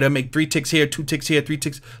 pennies here, or they'll make 3 ticks here, 2 ticks here, 3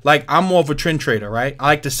 ticks. Like I'm more of a trend trader, right? I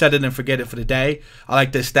like to set it and forget it for the day. I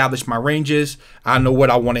like to establish my ranges. I know what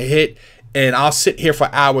I want to hit. And I'll sit here for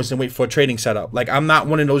hours and wait for a trading setup. Like I'm not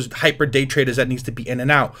one of those hyper day traders that needs to be in and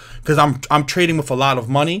out. Because I'm trading with a lot of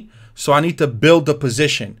money. So I need to build the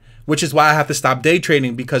position. Which is why I have to stop day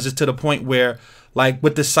trading, because it's to the point where, like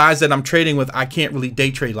with the size that I'm trading with, I can't really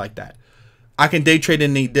day trade like that. I can day trade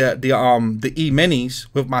in the E-minis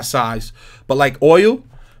with my size, but like oil,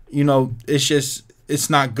 you know, it's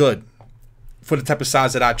not good for the type of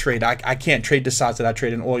size that I trade. I can't trade the size that I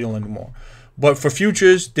trade in oil anymore. But for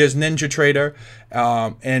futures, there's Ninja Trader,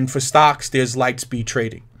 and for stocks, there's Lightspeed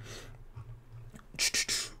Trading.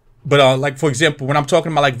 But like for example, when I'm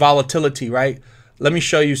talking about like volatility, right? Let me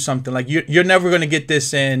show you something. Like you're never gonna get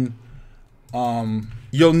this in.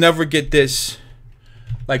 You'll never get this.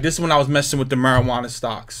 Like this is when I was messing with the marijuana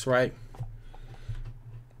stocks, right?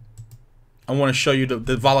 I want to show you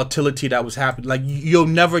the volatility that was happening. Like you'll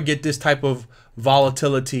never get this type of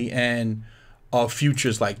volatility and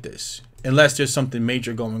futures like this unless there's something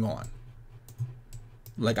major going on.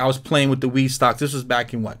 Like I was playing with the weed stocks. This was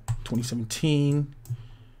back in what, 2017.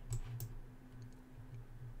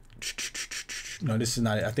 No, this is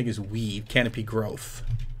not it. I think it's weed. Canopy Growth.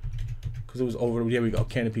 Because it was over. There we go.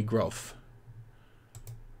 Canopy Growth.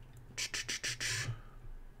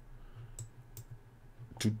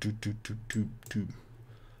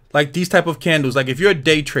 Like these type of candles. Like if you're a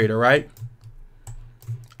day trader, right?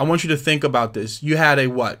 I want you to think about this. You had a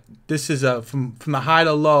what? This is a from the high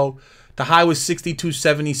to low. The high was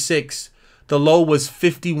 62.76. The low was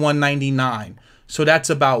 51.99. So that's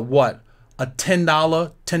about what? A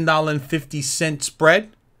 $10.50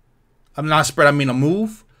 spread. I'm not spread, I mean a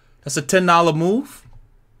move. That's a $10 move.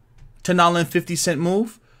 $10.50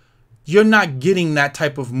 move. You're not getting that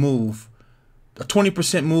type of move. A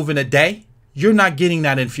 20% move in a day. You're not getting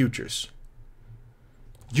that in futures.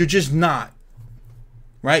 You're just not.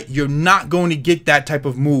 Right? You're not going to get that type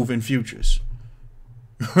of move in futures.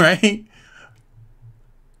 Right?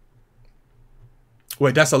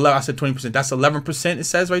 Wait, that's 11. I said 20%. That's 11%. It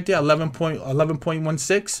says right there, 11.16,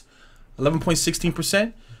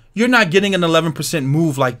 11.16%. You're not getting an 11%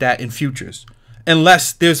 move like that in futures,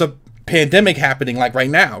 unless there's a pandemic happening, like right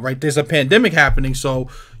now. Right? There's a pandemic happening, so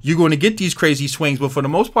you're going to get these crazy swings. But for the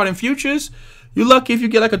most part, in futures, you're lucky if you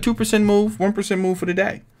get like a 2% move, 1% move for the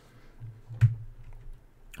day.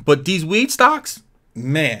 But these weed stocks,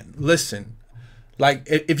 man, listen. Like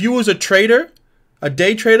if you was a trader, a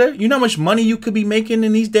day trader, you know how much money you could be making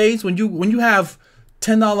in these days when you have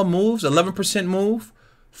 $10 moves, 11% move,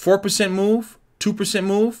 4% move, 2%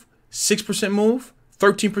 move, 6% move,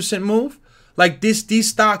 13% move. Like these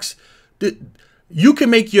stocks, you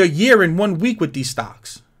can make your year in 1 week with these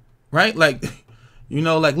stocks, right? Like, you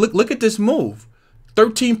know, like look at this move,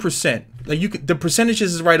 13%. Like the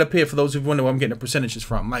percentages is right up here for those who wonder where I'm getting the percentages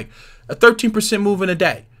from. Like a 13% move in a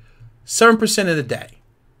day, 7% in a day,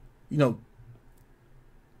 you know.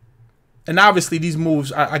 And obviously these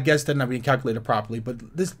moves, I guess they're not being calculated properly,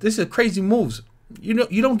 but this is crazy moves. You know,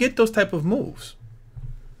 you don't get those type of moves.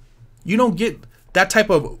 You don't get that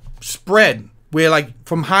type of spread where like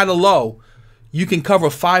from high to low, you can cover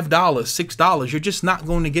 $5, $6. You're just not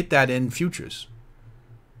going to get that in futures.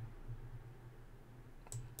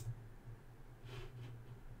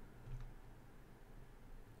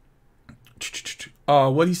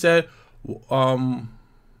 What he said, let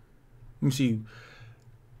me see.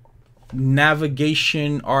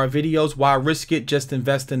 Navigation are videos. Why risk it? Just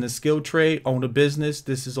invest in the skill trade, own a business.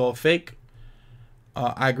 This is all fake.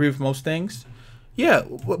 I agree with most things. Yeah,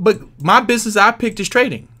 but my business I picked is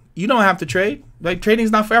trading. You don't have to trade. Like, trading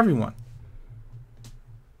is not for everyone.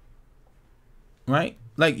 Right?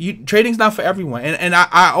 Like, trading's not for everyone. And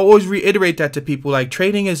I always reiterate that to people. Like,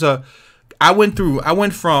 trading is I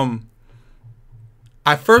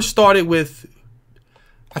first started with,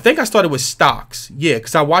 I think I started with stocks. Yeah,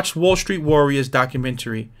 because I watched Wall Street Warriors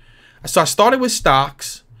documentary. So I started with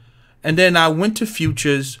stocks, and then I went to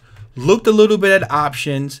futures, looked a little bit at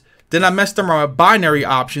options. Then I messed around with binary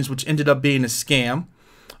options, which ended up being a scam.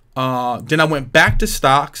 Then I went back to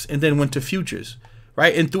stocks and then went to futures,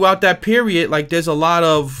 right? And throughout that period, like, there's a lot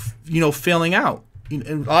of, failing out. And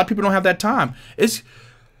a lot of people don't have that time.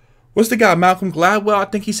 What's the guy, Malcolm Gladwell? I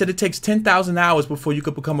think he said it takes 10,000 hours before you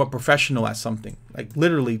could become a professional at something. Like,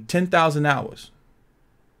 literally 10,000 hours.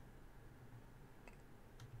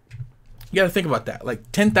 You got to think about that. Like,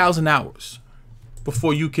 10,000 hours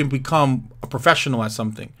before you can become a professional at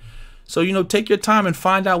something. So, take your time and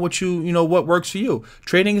find out what what works for you.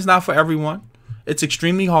 Trading is not for everyone. It's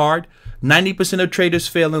extremely hard. 90% of traders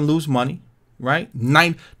fail and lose money, right?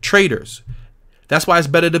 Traders. That's why it's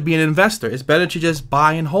better to be an investor. It's better to just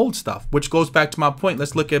buy and hold stuff, which goes back to my point.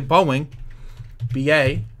 Let's look at Boeing,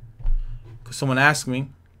 BA, because someone asked me.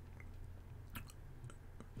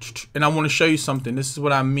 And I want to show you something. This is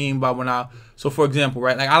what I mean by so for example,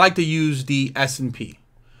 right? Like, I like to use the S&P,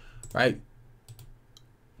 right?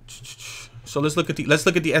 So let's look at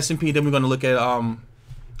the S&P, then we're going to look at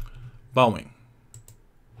Boeing.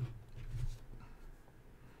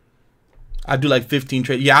 I do like 15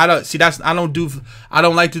 trades. Yeah, I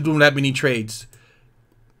don't like to do that many trades.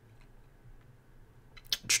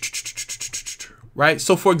 Right?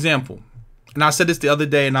 So for example, and I said this the other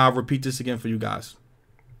day and I'll repeat this again for you guys.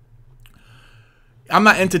 I'm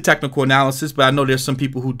not into technical analysis, but I know there's some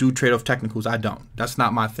people who do trade off technicals. I don't. That's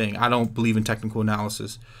not my thing. I don't believe in technical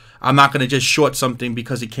analysis. I'm not going to just short something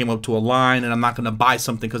because it came up to a line, and I'm not going to buy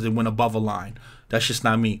something because it went above a line. That's just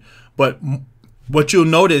not me. But what you'll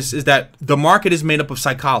notice is that the market is made up of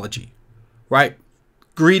psychology, right?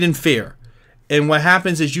 Greed and fear. And what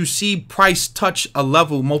happens is you see price touch a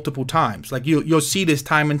level multiple times. Like, you'll see this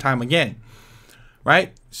time and time again,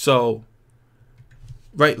 right? So,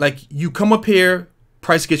 right, like, you come up here,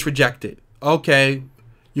 price gets rejected. Okay.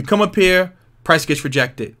 You come up here, price gets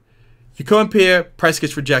rejected. You come up here, price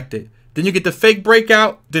gets rejected. Then you get the fake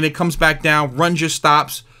breakout, then it comes back down, runs your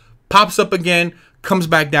stops, pops up again, comes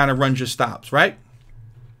back down and runs your stops, right?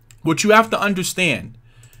 What you have to understand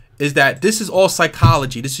is that this is all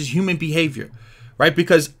psychology. This is human behavior, right?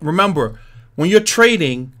 Because remember, when you're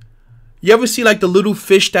trading, you ever see like the little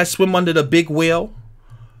fish that swim under the big whale?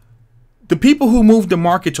 The people who move the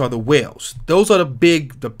markets are the whales. Those are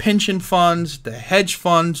the pension funds, the hedge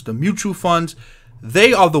funds, the mutual funds.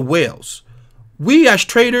 They are the whales. We as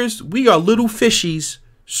traders, we are little fishies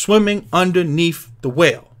swimming underneath the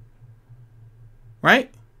whale.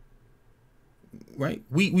 Right? Right?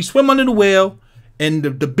 We swim under the whale, and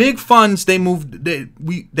the big funds, they move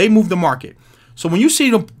the market. So when you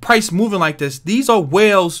see the price moving like this, these are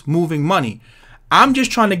whales moving money. I'm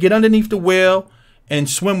just trying to get underneath the whale and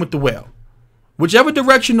swim with the whale. Whichever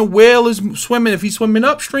direction the whale is swimming, if he's swimming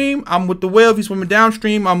upstream, I'm with the whale. If he's swimming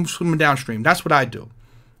downstream, I'm swimming downstream. That's what I do,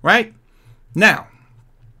 right? Now,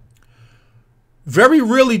 very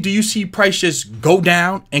rarely do you see price just go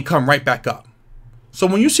down and come right back up. So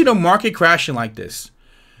when you see the market crashing like this,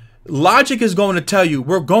 logic is going to tell you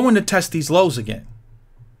we're going to test these lows again,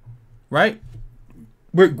 right?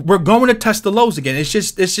 We're going to test the lows again. It's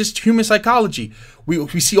just human psychology.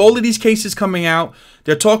 We see all of these cases coming out.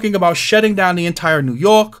 They're talking about shutting down the entire New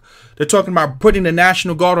York. They're talking about putting the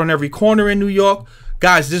National Guard on every corner in New York.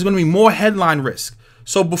 Guys, there's going to be more headline risk.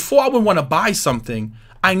 So before I would want to buy something,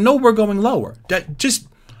 I know we're going lower. That just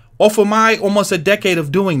off of my almost a decade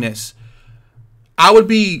of doing this, I would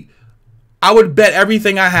bet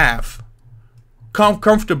everything I have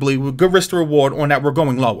comfortably with good risk to reward on that we're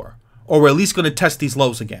going lower. Or we're at least going to test these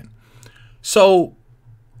lows again. So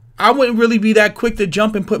I wouldn't really be that quick to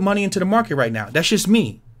jump and put money into the market right now. That's just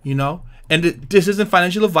me, And this isn't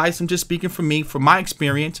financial advice. I'm just speaking for me, from my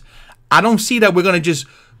experience. I don't see that we're going to just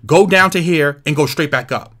go down to here and go straight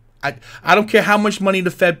back up. I don't care how much money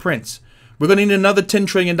the Fed prints. We're going to need another $10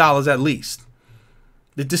 trillion at least.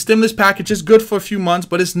 The stimulus package is good for a few months,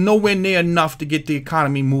 but it's nowhere near enough to get the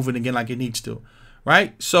economy moving again like it needs to,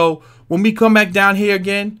 right? So when we come back down here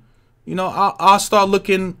again, I'll start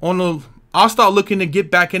looking to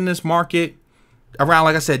get back in this market around,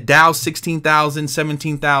 like I said, Dow 16,000,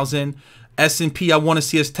 17,000, S&P. I want to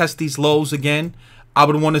see us test these lows again. I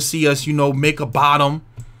would want to see us, make a bottom.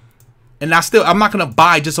 And I'm not going to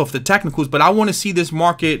buy just off the technicals, but I want to see this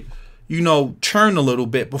market, churn a little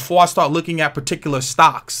bit before I start looking at particular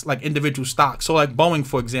stocks, like individual stocks. So like Boeing,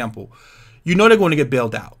 for example, they're going to get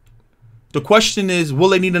bailed out. The question is, will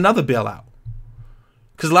they need another bailout?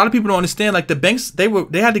 Because a lot of people don't understand, like the banks, they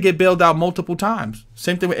had to get bailed out multiple times.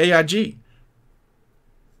 Same thing with AIG.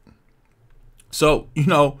 So,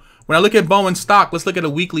 when I look at Boeing stock, let's look at a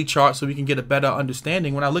weekly chart so we can get a better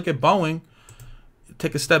understanding. When I look at Boeing,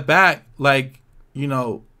 take a step back, like,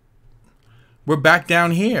 we're back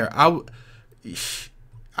down here. I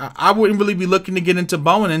wouldn't really be looking to get into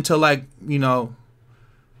Boeing until, like,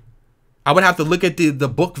 I would have to look at the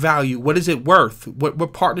book value. What is it worth?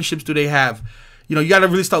 What partnerships do they have? You got to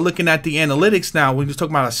really start looking at the analytics now when you're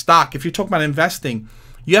talking about a stock. If you're talking about investing,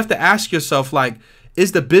 you have to ask yourself, like,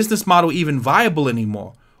 is the business model even viable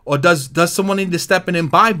anymore? Or does someone need to step in and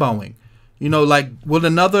buy Boeing? Like, will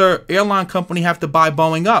another airline company have to buy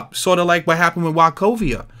Boeing up? Sort of like what happened with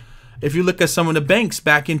Wachovia. If you look at some of the banks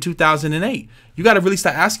back in 2008, you got to really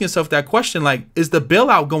start asking yourself that question, like, is the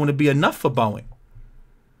bailout going to be enough for Boeing?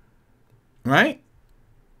 Right?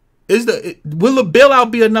 Will the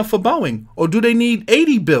bailout be enough for Boeing? Or do they need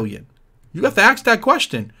 $80 billion? You have to ask that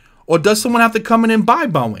question. Or does someone have to come in and buy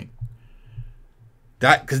Boeing?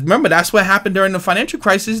 Because remember, that's what happened during the financial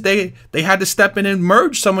crisis. They had to step in and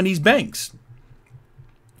merge some of these banks.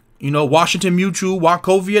 Washington Mutual,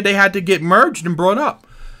 Wachovia, they had to get merged and brought up.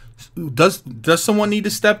 Does someone need to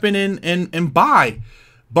step in and buy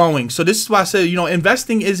Boeing? So this is why I said,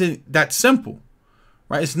 investing isn't that simple,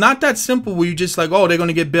 right? It's not that simple where you just like, oh, they're going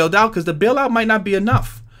to get bailed out, because the bailout might not be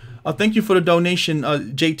enough. Thank you for the donation,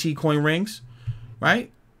 JT Coin Rings,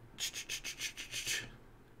 right?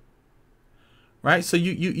 Right, so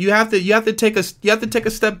you have to take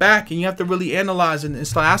a step back, and you have to really analyze and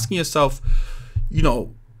start asking yourself,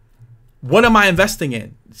 what am I investing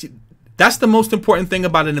in? See, that's the most important thing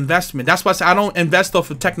about an investment. That's why I say I don't invest off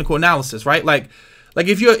of technical analysis, right? Like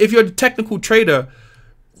if you're a technical trader,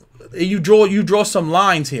 you draw some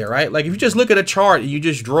lines here, right? Like if you just look at a chart and you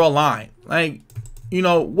just draw a line, like,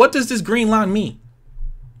 what does this green line mean,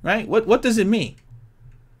 right? What does it mean?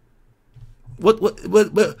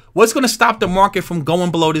 What's going to stop the market from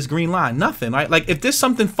going below this green line? Nothing, right? Like if there's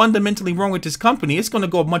something fundamentally wrong with this company, it's going to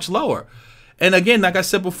go much lower. And again, like I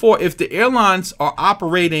said before, if the airlines are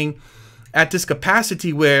operating at this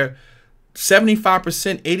capacity where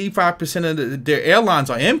 75%, 85% of their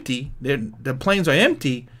airlines are empty, their planes are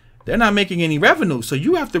empty, they're not making any revenue. So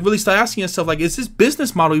you have to really start asking yourself, like, is this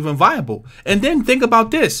business model even viable? And then think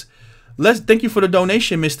about this. Thank you for the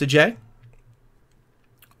donation, Mr. J.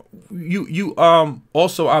 You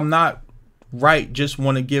also, I'm not right, just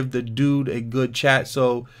want to give the dude a good chat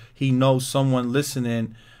so he knows someone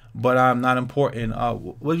listening, but I'm not important.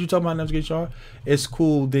 What are you talking about, Navigation? It's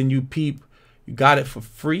cool, then you peep, you got it for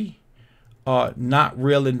free. Not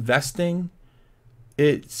real investing.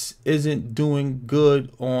 It isn't doing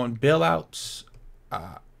good on bailouts.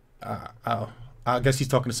 I guess he's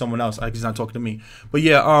talking to someone else. I guess he's not talking to me. But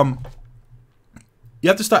yeah, you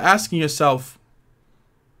have to start asking yourself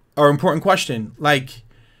an important question. Like,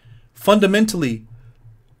 fundamentally,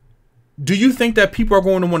 do you think that people are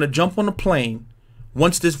going to want to jump on a plane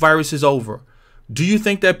once this virus is over? Do you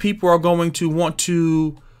think that people are going to want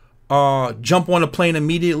to jump on a plane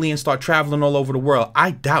immediately and start traveling all over the world?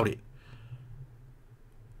 I doubt it.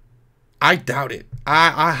 I doubt it.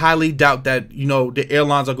 I highly doubt that, the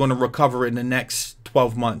airlines are going to recover in the next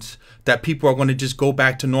 12 months, that people are going to just go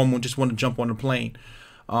back to normal and just want to jump on a plane.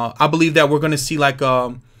 I believe that we're going to see like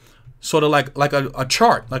sort of like a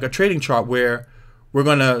chart, like a trading chart, where we're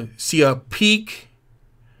going to see a peak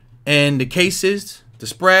in the cases, the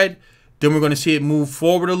spread. Then we're going to see it move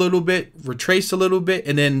forward a little bit, retrace a little bit,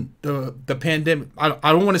 and then the pandemic. I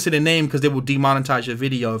don't want to say the name because they will demonetize your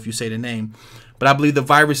video if you say the name. But I believe the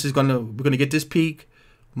virus we're going to get this peak,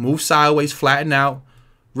 move sideways, flatten out,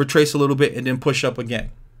 retrace a little bit, and then push up again.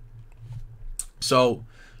 So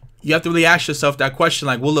you have to really ask yourself that question,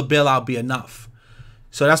 like, will the bailout be enough?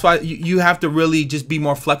 So that's why you have to really just be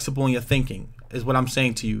more flexible in your thinking, is what I'm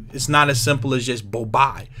saying to you. It's not as simple as just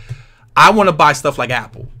buy. I want to buy stuff like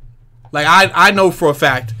Apple. Like, I know for a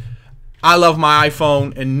fact I love my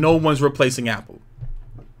iPhone and no one's replacing Apple.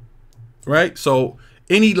 Right? So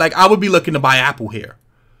I would be looking to buy Apple here.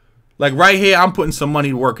 Like right here, I'm putting some money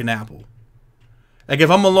to work in Apple. Like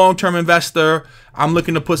if I'm a long-term investor, I'm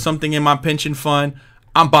looking to put something in my pension fund,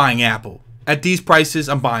 I'm buying Apple. At these prices,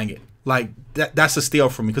 I'm buying it. Like that's a steal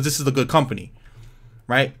for me because this is a good company.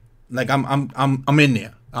 Right? Like I'm in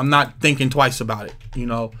there. I'm not thinking twice about it,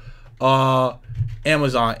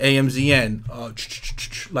 Amazon,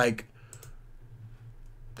 AMZN, like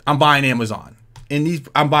I'm buying Amazon.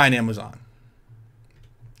 I'm buying Amazon.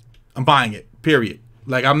 I'm buying it, period.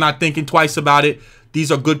 Like, I'm not thinking twice about it.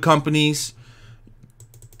 These are good companies.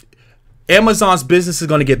 Amazon's business is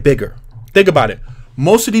going to get bigger. Think about it.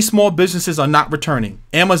 Most of these small businesses are not returning.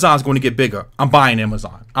 Amazon's going to get bigger. I'm buying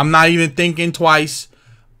Amazon. I'm not even thinking twice.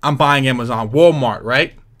 I'm buying Amazon. Walmart,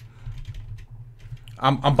 right?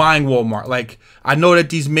 I'm buying Walmart. Like, I know that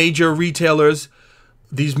these major retailers,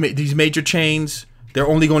 these major chains, they're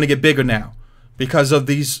only going to get bigger now because of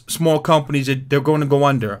these small companies that they're going to go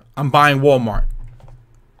under. I'm buying Walmart.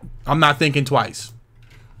 I'm not thinking twice.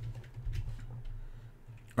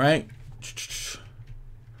 Right?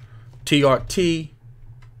 TRT.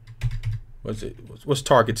 What's it? What's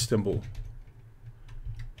Target symbol?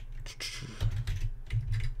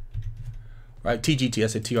 Right? TGT. I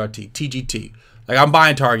said TRT. TGT. Like, I'm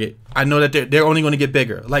buying Target. I know that they're only going to get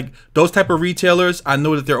bigger. Like, those type of retailers, I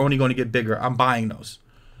know that they're only going to get bigger. I'm buying those.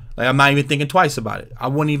 Like, I'm not even thinking twice about it. I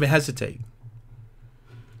wouldn't even hesitate.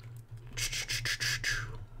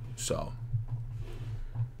 So,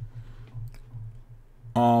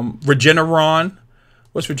 Regeneron.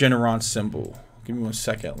 What's Regeneron's symbol? Give me 1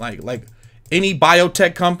 second. Like any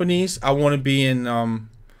biotech companies, I want to be in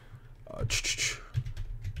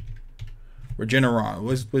Regeneron.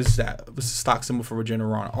 What's that? What's the stock symbol for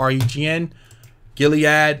Regeneron? REGN.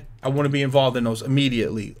 Gilead. I want to be involved in those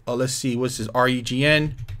immediately. Let's see. What's this?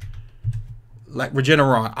 REGN. Like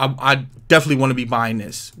Regeneron. I definitely want to be buying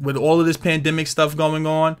this. With all of this pandemic stuff going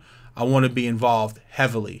on, I want to be involved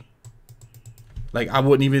heavily. Like, I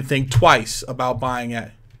wouldn't even think twice about buying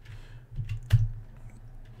it.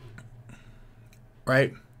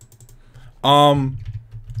 Right?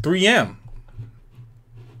 3M.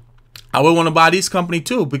 I would want to buy this company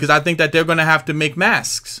too because I think that they're going to have to make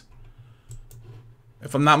masks.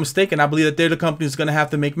 If I'm not mistaken, I believe that they're the company that's going to have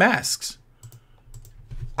to make masks.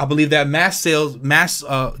 I believe that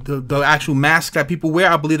the actual masks that people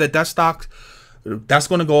wear, I believe that stock, that's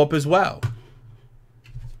going to go up as well.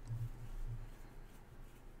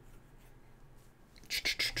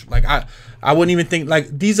 Like, I wouldn't even think, like,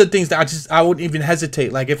 these are things that I wouldn't even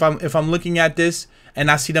hesitate. Like, if I'm looking at this and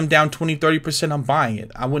I see them down 20-30%, I'm buying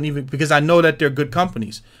it. I wouldn't even, because I know that they're good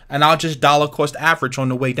companies, and I'll just dollar cost average on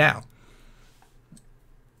the way down.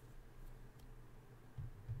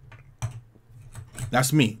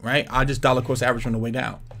 That's me, right? I just dollar cost average on the way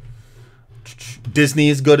down. Disney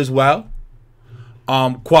is good as well.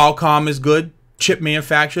 Qualcomm is good. Chip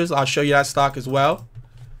manufacturers, I'll show you that stock as well.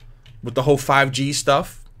 With the whole 5G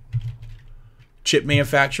stuff. Chip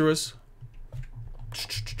manufacturers.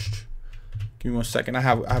 Give me 1 second. I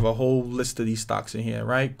have a whole list of these stocks in here,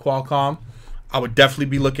 right? Qualcomm. I would definitely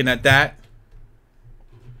be looking at that.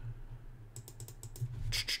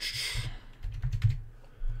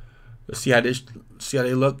 Let's see how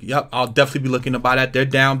they look. Yep, I'll definitely be looking to buy that. They're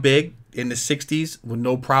down big in the 60s with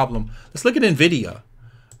no problem. Let's look at Nvidia.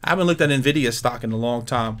 I haven't looked at Nvidia stock in a long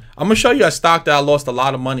time. I'm gonna show you a stock that I lost a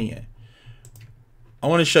lot of money in. I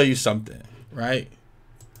want to show you something, right?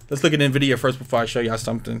 Let's look at Nvidia first before I show y'all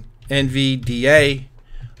something. NVDA.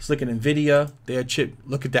 Let's look at Nvidia. Their chip.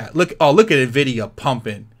 Look at that. Look at Nvidia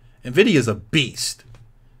pumping. Nvidia's a beast.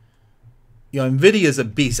 Yo, Nvidia's a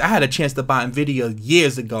beast. I had a chance to buy Nvidia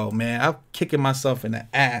years ago, man. I'm kicking myself in the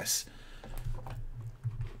ass.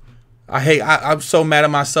 I'm so mad at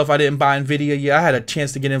myself I didn't buy Nvidia yet. I had a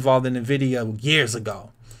chance to get involved in Nvidia years ago.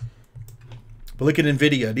 But look at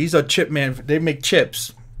Nvidia. These are chip man. They make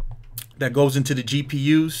chips that goes into the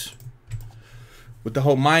GPUs with the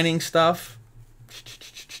whole mining stuff.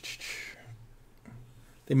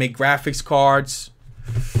 They make graphics cards.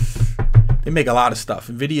 They make a lot of stuff.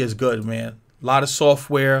 Nvidia is good, man. A lot of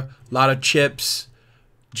software, a lot of chips,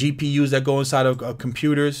 GPUs that go inside of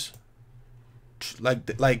computers.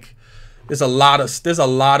 Like there's a lot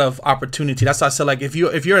of opportunity. That's why I said, like, if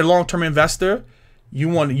you're a long-term investor, you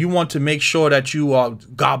want to make sure that you are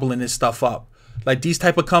gobbling this stuff up. Like, these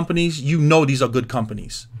type of companies, you know, these are good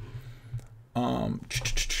companies.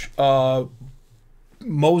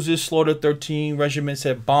 Moses Slaughter 13 Regiment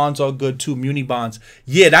said bonds are good too. Muni bonds,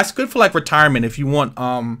 yeah, that's good for like retirement if you want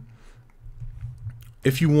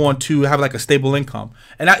to have like a stable income.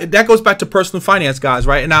 And that goes back to personal finance, guys,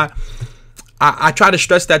 right? And I try to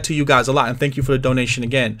stress that to you guys a lot, and thank you for the donation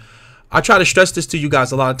again. I try to stress this to you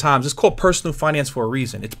guys a lot of times. It's called personal finance for a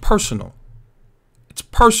reason. It's personal. It's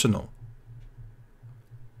personal.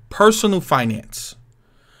 Personal finance.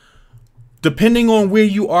 Depending on where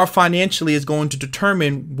you are financially is going to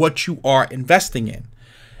determine what you are investing in.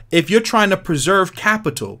 If you're trying to preserve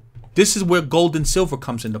capital, this is where gold and silver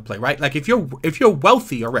comes into play, right? Like, if you're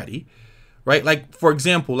wealthy already, right? Like, for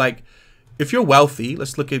example, like if you're wealthy,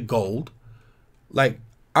 let's look at gold. Like,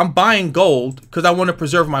 I'm buying gold because I want to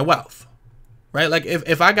preserve my wealth, right? Like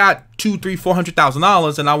if I got $200,000,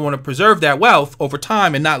 $300,000 and I want to preserve that wealth over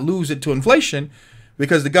time and not lose it to inflation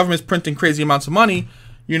because the government's printing crazy amounts of money,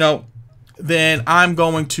 you know, then I'm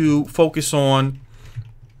going to focus on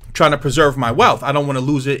trying to preserve my wealth. I don't want to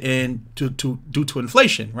lose it due to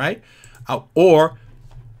inflation, right? Or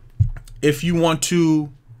if you want to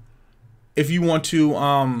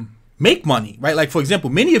make money, right? Like, for example,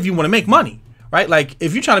 many of you want to make money, right? Like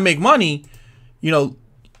if you're trying to make money, you know,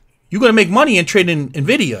 you're going to make money in trading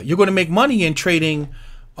Nvidia. You're going to make money in trading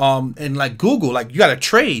in like Google. Like you got to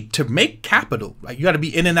trade to make capital. Like you got to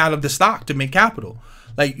be in and out of the stock to make capital.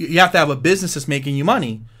 Like you have to have a business that's making you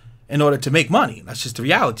money in order to make money. That's just the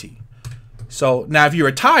reality. So now if you're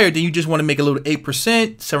retired, then you just want to make a little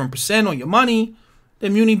 8%, 7% on your money,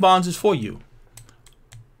 then muni bonds is for you.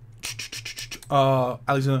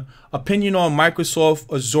 Alexander, opinion on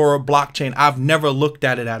Microsoft Azure blockchain. I've never looked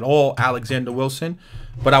at it at all, Alexander Wilson,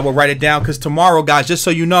 but I will write it down because tomorrow, guys, just so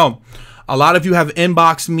you know, a lot of you have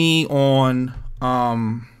inboxed me on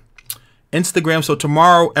Instagram. So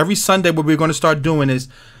tomorrow, every Sunday, what we're going to start doing is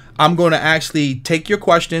I'm going to actually take your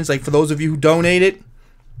questions. Like for those of you who donated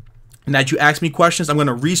and that you ask me questions, I'm going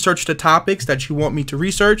to research the topics that you want me to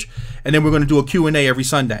research. And then we're going to do a Q&A every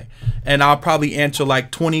Sunday. And I'll probably answer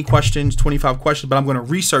like 20 questions, 25 questions, but I'm going to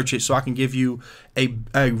research it so I can give you a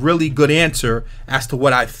really good answer as to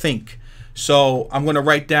what I think. So I'm going to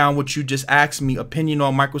write down what you just asked me, opinion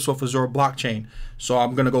on Microsoft Azure blockchain. So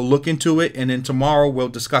I'm going to go look into it. And then tomorrow we'll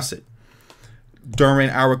discuss it during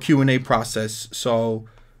our Q&A process. So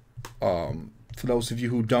for those of you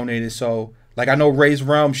who donated, so like I know Ray's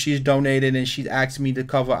Realm, she's donated and she's asked me to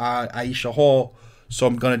cover Aisha Hall. So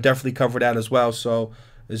I'm going to definitely cover that as well. So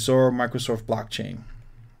Azure Microsoft blockchain.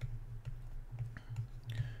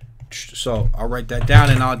 So I'll write that down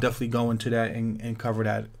and I'll definitely go into that and cover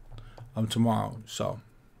that tomorrow. So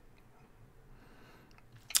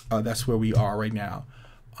that's where we are right now.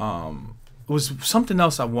 It was something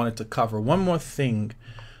else I wanted to cover. One more thing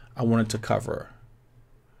I wanted to cover.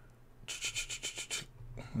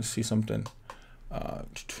 Let's see something.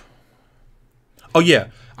 Oh yeah,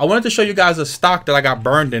 I wanted to show you guys a stock that I got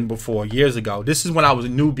burned in before years ago. This is when I was a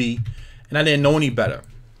newbie and I didn't know any better.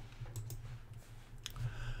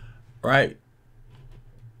 Right?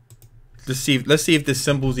 Let's see if this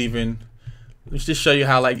symbol's even. Let's just show you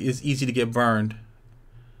how like it's easy to get burned.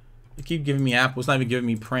 They keep giving me Apple. It's not even giving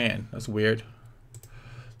me Pran. That's weird.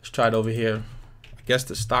 Let's try it over here. I guess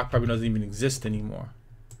the stock probably doesn't even exist anymore.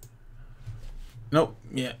 Nope.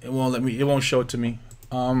 Yeah, it won't let me. It won't show it to me.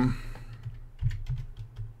 Wow.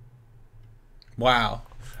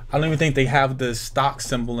 I don't even think they have the stock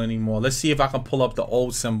symbol anymore. Let's see if I can pull up the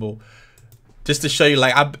old symbol. Just to show you,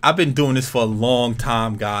 like I've been doing this for a long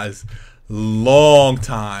time, guys. Long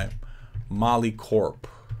time. Molly Corp.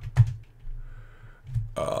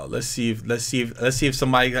 Let's see if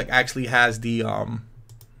somebody like actually has the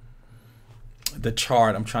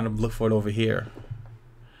chart. I'm trying to look for it over here.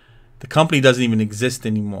 The company doesn't even exist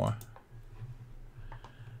anymore.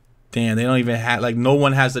 Damn, they don't even have, like, no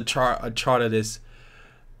one has a chart of this.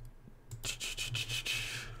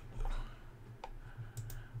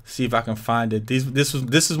 See if I can find it.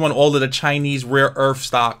 This is when all of the Chinese rare earth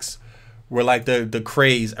stocks were like the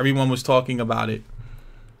craze. Everyone was talking about it.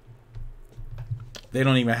 They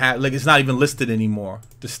don't even have, like, it's not even listed anymore.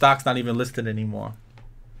 The stock's not even listed anymore.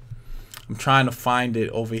 I'm trying to find it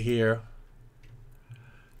over here.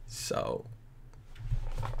 So,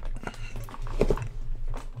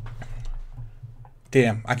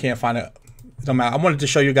 damn, I can't find it. I wanted to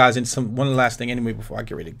show you guys in one last thing anyway before I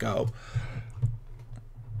get ready to go.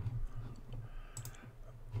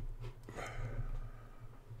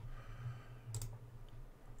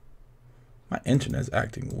 My internet's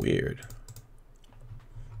acting weird.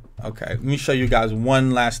 Okay, let me show you guys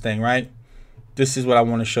one last thing, right? This is what I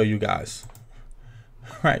want to show you guys.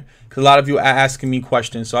 Right? Because a lot of you are asking me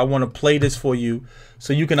questions. So I want to play this for you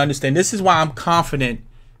so you can understand. This is why I'm confident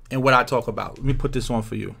in what I talk about. Let me put this on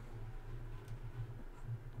for you.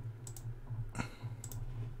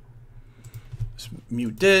 Let's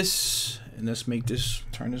mute this and let's make this,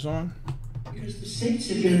 turn this on. Because the states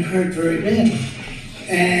have been hurt very badly.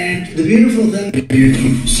 And the beautiful thing...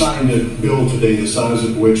 You signed a bill today the size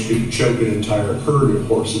of which could choke an entire herd of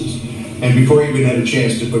horses. And before you even had a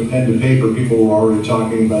chance to put pen to paper, people were already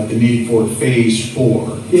talking about the need for phase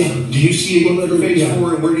 4. Yeah. Do you see a need for phase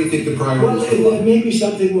 4, and where do you think the priorities are? Well, it may be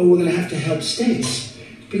something where we're going to have to help states,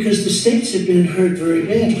 because the states have been hurt very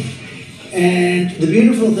badly. And the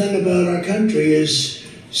beautiful thing about our country is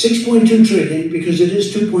 6.2 trillion, because it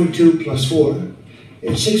is 2.2 plus 4.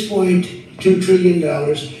 It's 6.2 $2 trillion,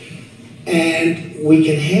 and we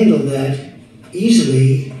can handle that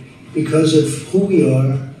easily because of who we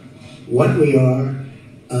are, what we are.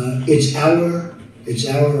 It's our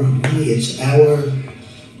money,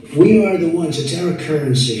 we are the ones, it's our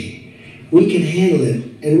currency. We can handle it,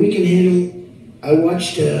 and we can handle, I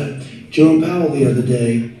watched Jerome Powell the other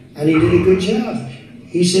day, and he did a good job.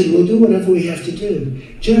 He said, we'll do whatever we have to do.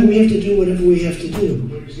 John, we have to do whatever we have to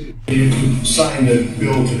do. You signed a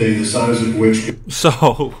bill today, the size of which...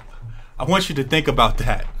 So, I want you to think about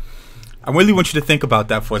that. I really want you to think about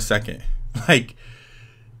that for a second. Like,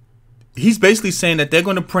 he's basically saying that they're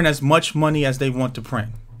going to print as much money as they want to print.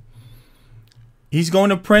 He's going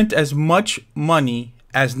to print as much money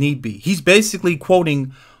as need be. He's basically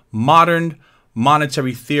quoting modern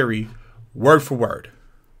monetary theory word for word.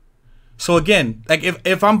 So again, like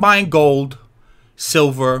if I'm buying gold,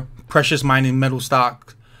 silver, precious mining metal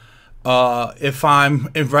stock, if I'm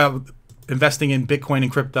investing in Bitcoin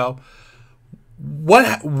and crypto,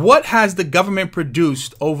 what has the government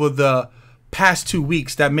produced over the past 2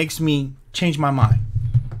 weeks that makes me change my mind?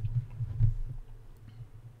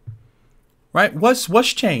 Right?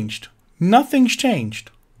 What's changed? Nothing's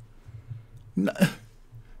changed.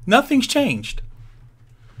 Nothing's changed.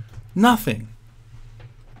 Nothing.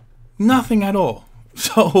 Nothing at all.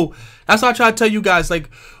 So that's why I try to tell you guys, like,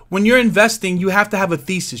 when you're investing, you have to have a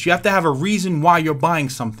thesis. You have to have a reason why you're buying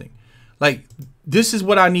something. Like, this is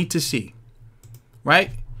what I need to see.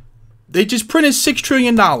 Right? They just printed $6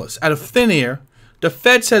 trillion out of thin air. The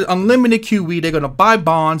Fed said unlimited QE. They're going to buy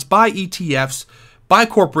bonds, buy ETFs, buy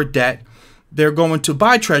corporate debt. They're going to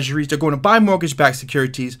buy treasuries. They're going to buy mortgage-backed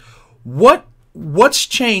securities. What's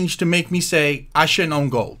changed to make me say I shouldn't own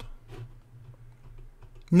gold?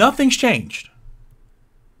 Nothing's changed.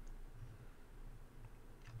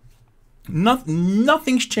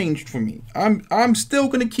 Nothing's changed for me. I'm still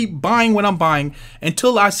going to keep buying what I'm buying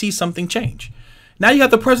until I see something change. Now you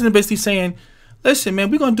got the president basically saying, listen,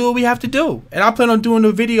 man, we're going to do what we have to do. And I plan on doing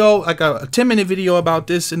a video, like a 10-minute video about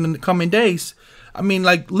this in the coming days. I mean,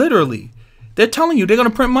 like, literally. They're telling you they're going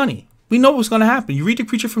to print money. We know what's going to happen. You read The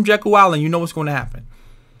Creature from Jekyll Island, you know what's going to happen.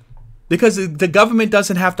 Because the government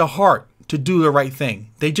doesn't have the heart to do the right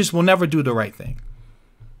thing. They just will never do the right thing.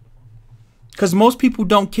 Because most people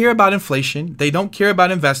don't care about inflation. They don't care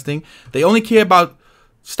about investing. They only care about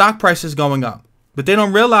stock prices going up. But they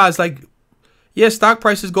don't realize, like, yeah, stock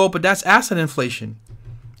prices go up, but that's asset inflation.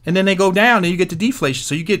 And then they go down and you get the deflation.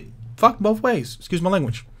 So you get fucked both ways. Excuse my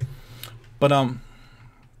language. But,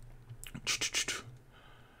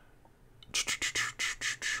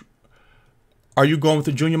 are you going with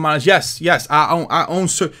the junior miners? Yes. I own.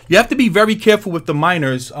 You have to be very careful with the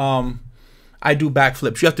miners. I do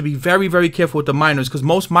backflips. You have to be very, very careful with the miners because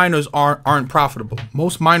most miners aren't profitable.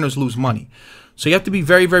 Most miners lose money. So you have to be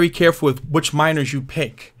very, very careful with which miners you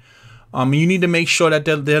pick. You need to make sure that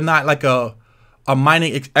they're not like a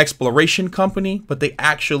mining exploration company, but they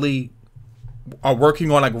actually are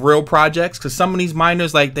working on like real projects. Because some of these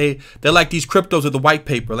miners, like they're like these cryptos with the white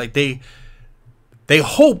paper. Like they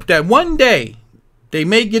hope that one day they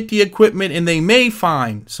may get the equipment and they may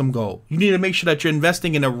find some gold. You need to make sure that you're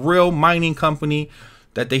investing in a real mining company,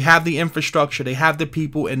 that they have the infrastructure, they have the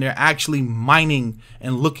people, and they're actually mining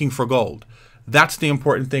and looking for gold. That's the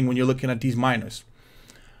important thing when you're looking at these miners.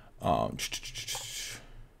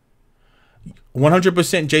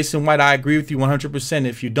 100% Jason White, I agree with you 100%.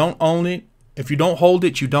 If you don't own it, if you don't hold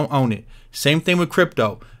it, you don't own it. Same thing with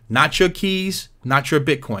crypto. Not your keys, not your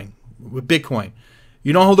Bitcoin. With Bitcoin,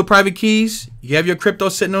 you don't hold the private keys. You have your crypto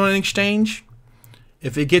sitting on an exchange.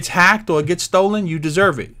 If it gets hacked or it gets stolen, you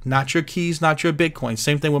deserve it. Not your keys, not your Bitcoin.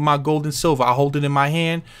 Same thing with my gold and silver. I hold it in my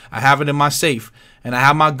hand. I have it in my safe. And I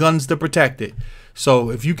have my guns to protect it. So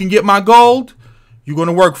if you can get my gold, you're going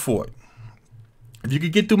to work for it. If you can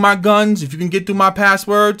get through my guns, if you can get through my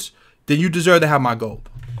passwords, then you deserve to have my gold.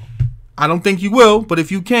 I don't think you will, but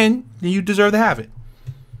if you can, then you deserve to have it.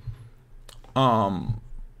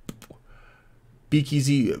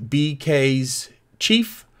 BK's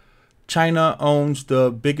chief, China owns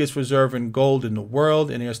the biggest reserve in gold in the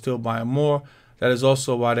world, and they're still buying more. That is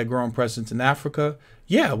also why they're growing presence in Africa.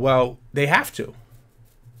 Yeah, well, they have to.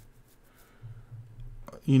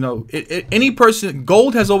 You know, any person,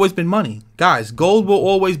 gold has always been money. Guys, gold will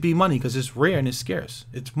always be money because it's rare and it's scarce.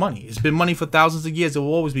 It's money. It's been money for thousands of years. It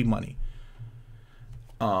will always be money.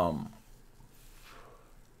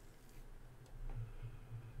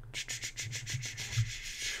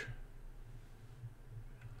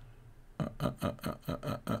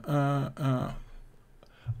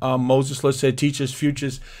 Moses, let's say, teachers,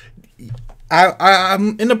 futures.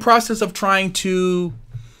 I'm in the process of trying to.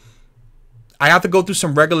 I have to go through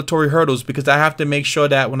some regulatory hurdles because I have to make sure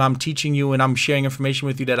that when I'm teaching you and I'm sharing information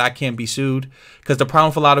with you that I can't be sued. Because the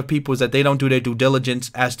problem for a lot of people is that they don't do their due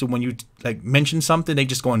diligence as to when you like mention something, they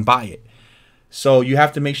just go and buy it. So you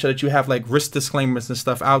have to make sure that you have like risk disclaimers and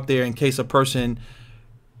stuff out there in case a person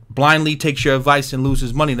blindly takes your advice and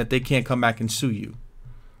loses money, that they can't come back and sue you.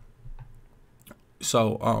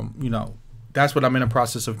 So, you know, that's what I'm in the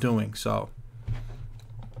process of doing. So,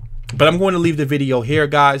 but I'm going to leave the video here,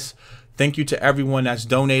 guys. Thank you to everyone that's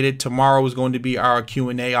donated. Tomorrow is going to be our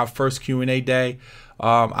Q&A, our first Q&A day.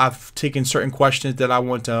 I've taken certain questions that I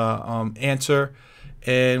want to answer,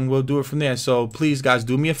 and we'll do it from there. So please, guys,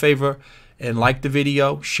 do me a favor and like the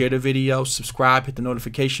video, share the video, subscribe, hit the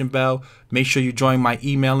notification bell. Make sure you join my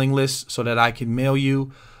emailing list so that I can mail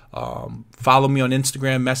you. Follow me on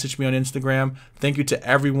Instagram, message me on Instagram. Thank you to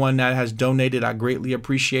everyone that has donated. I greatly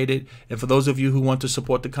appreciate it. And for those of you who want to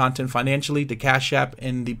support the content financially, the Cash App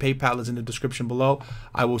and the PayPal is in the description below.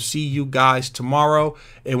 I will see you guys tomorrow,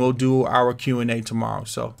 and we'll do our Q&A tomorrow.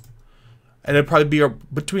 So, and it'll probably be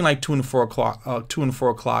between like 2 and 4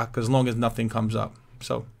 o'clock, as long as nothing comes up.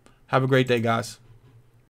 So have a great day, guys.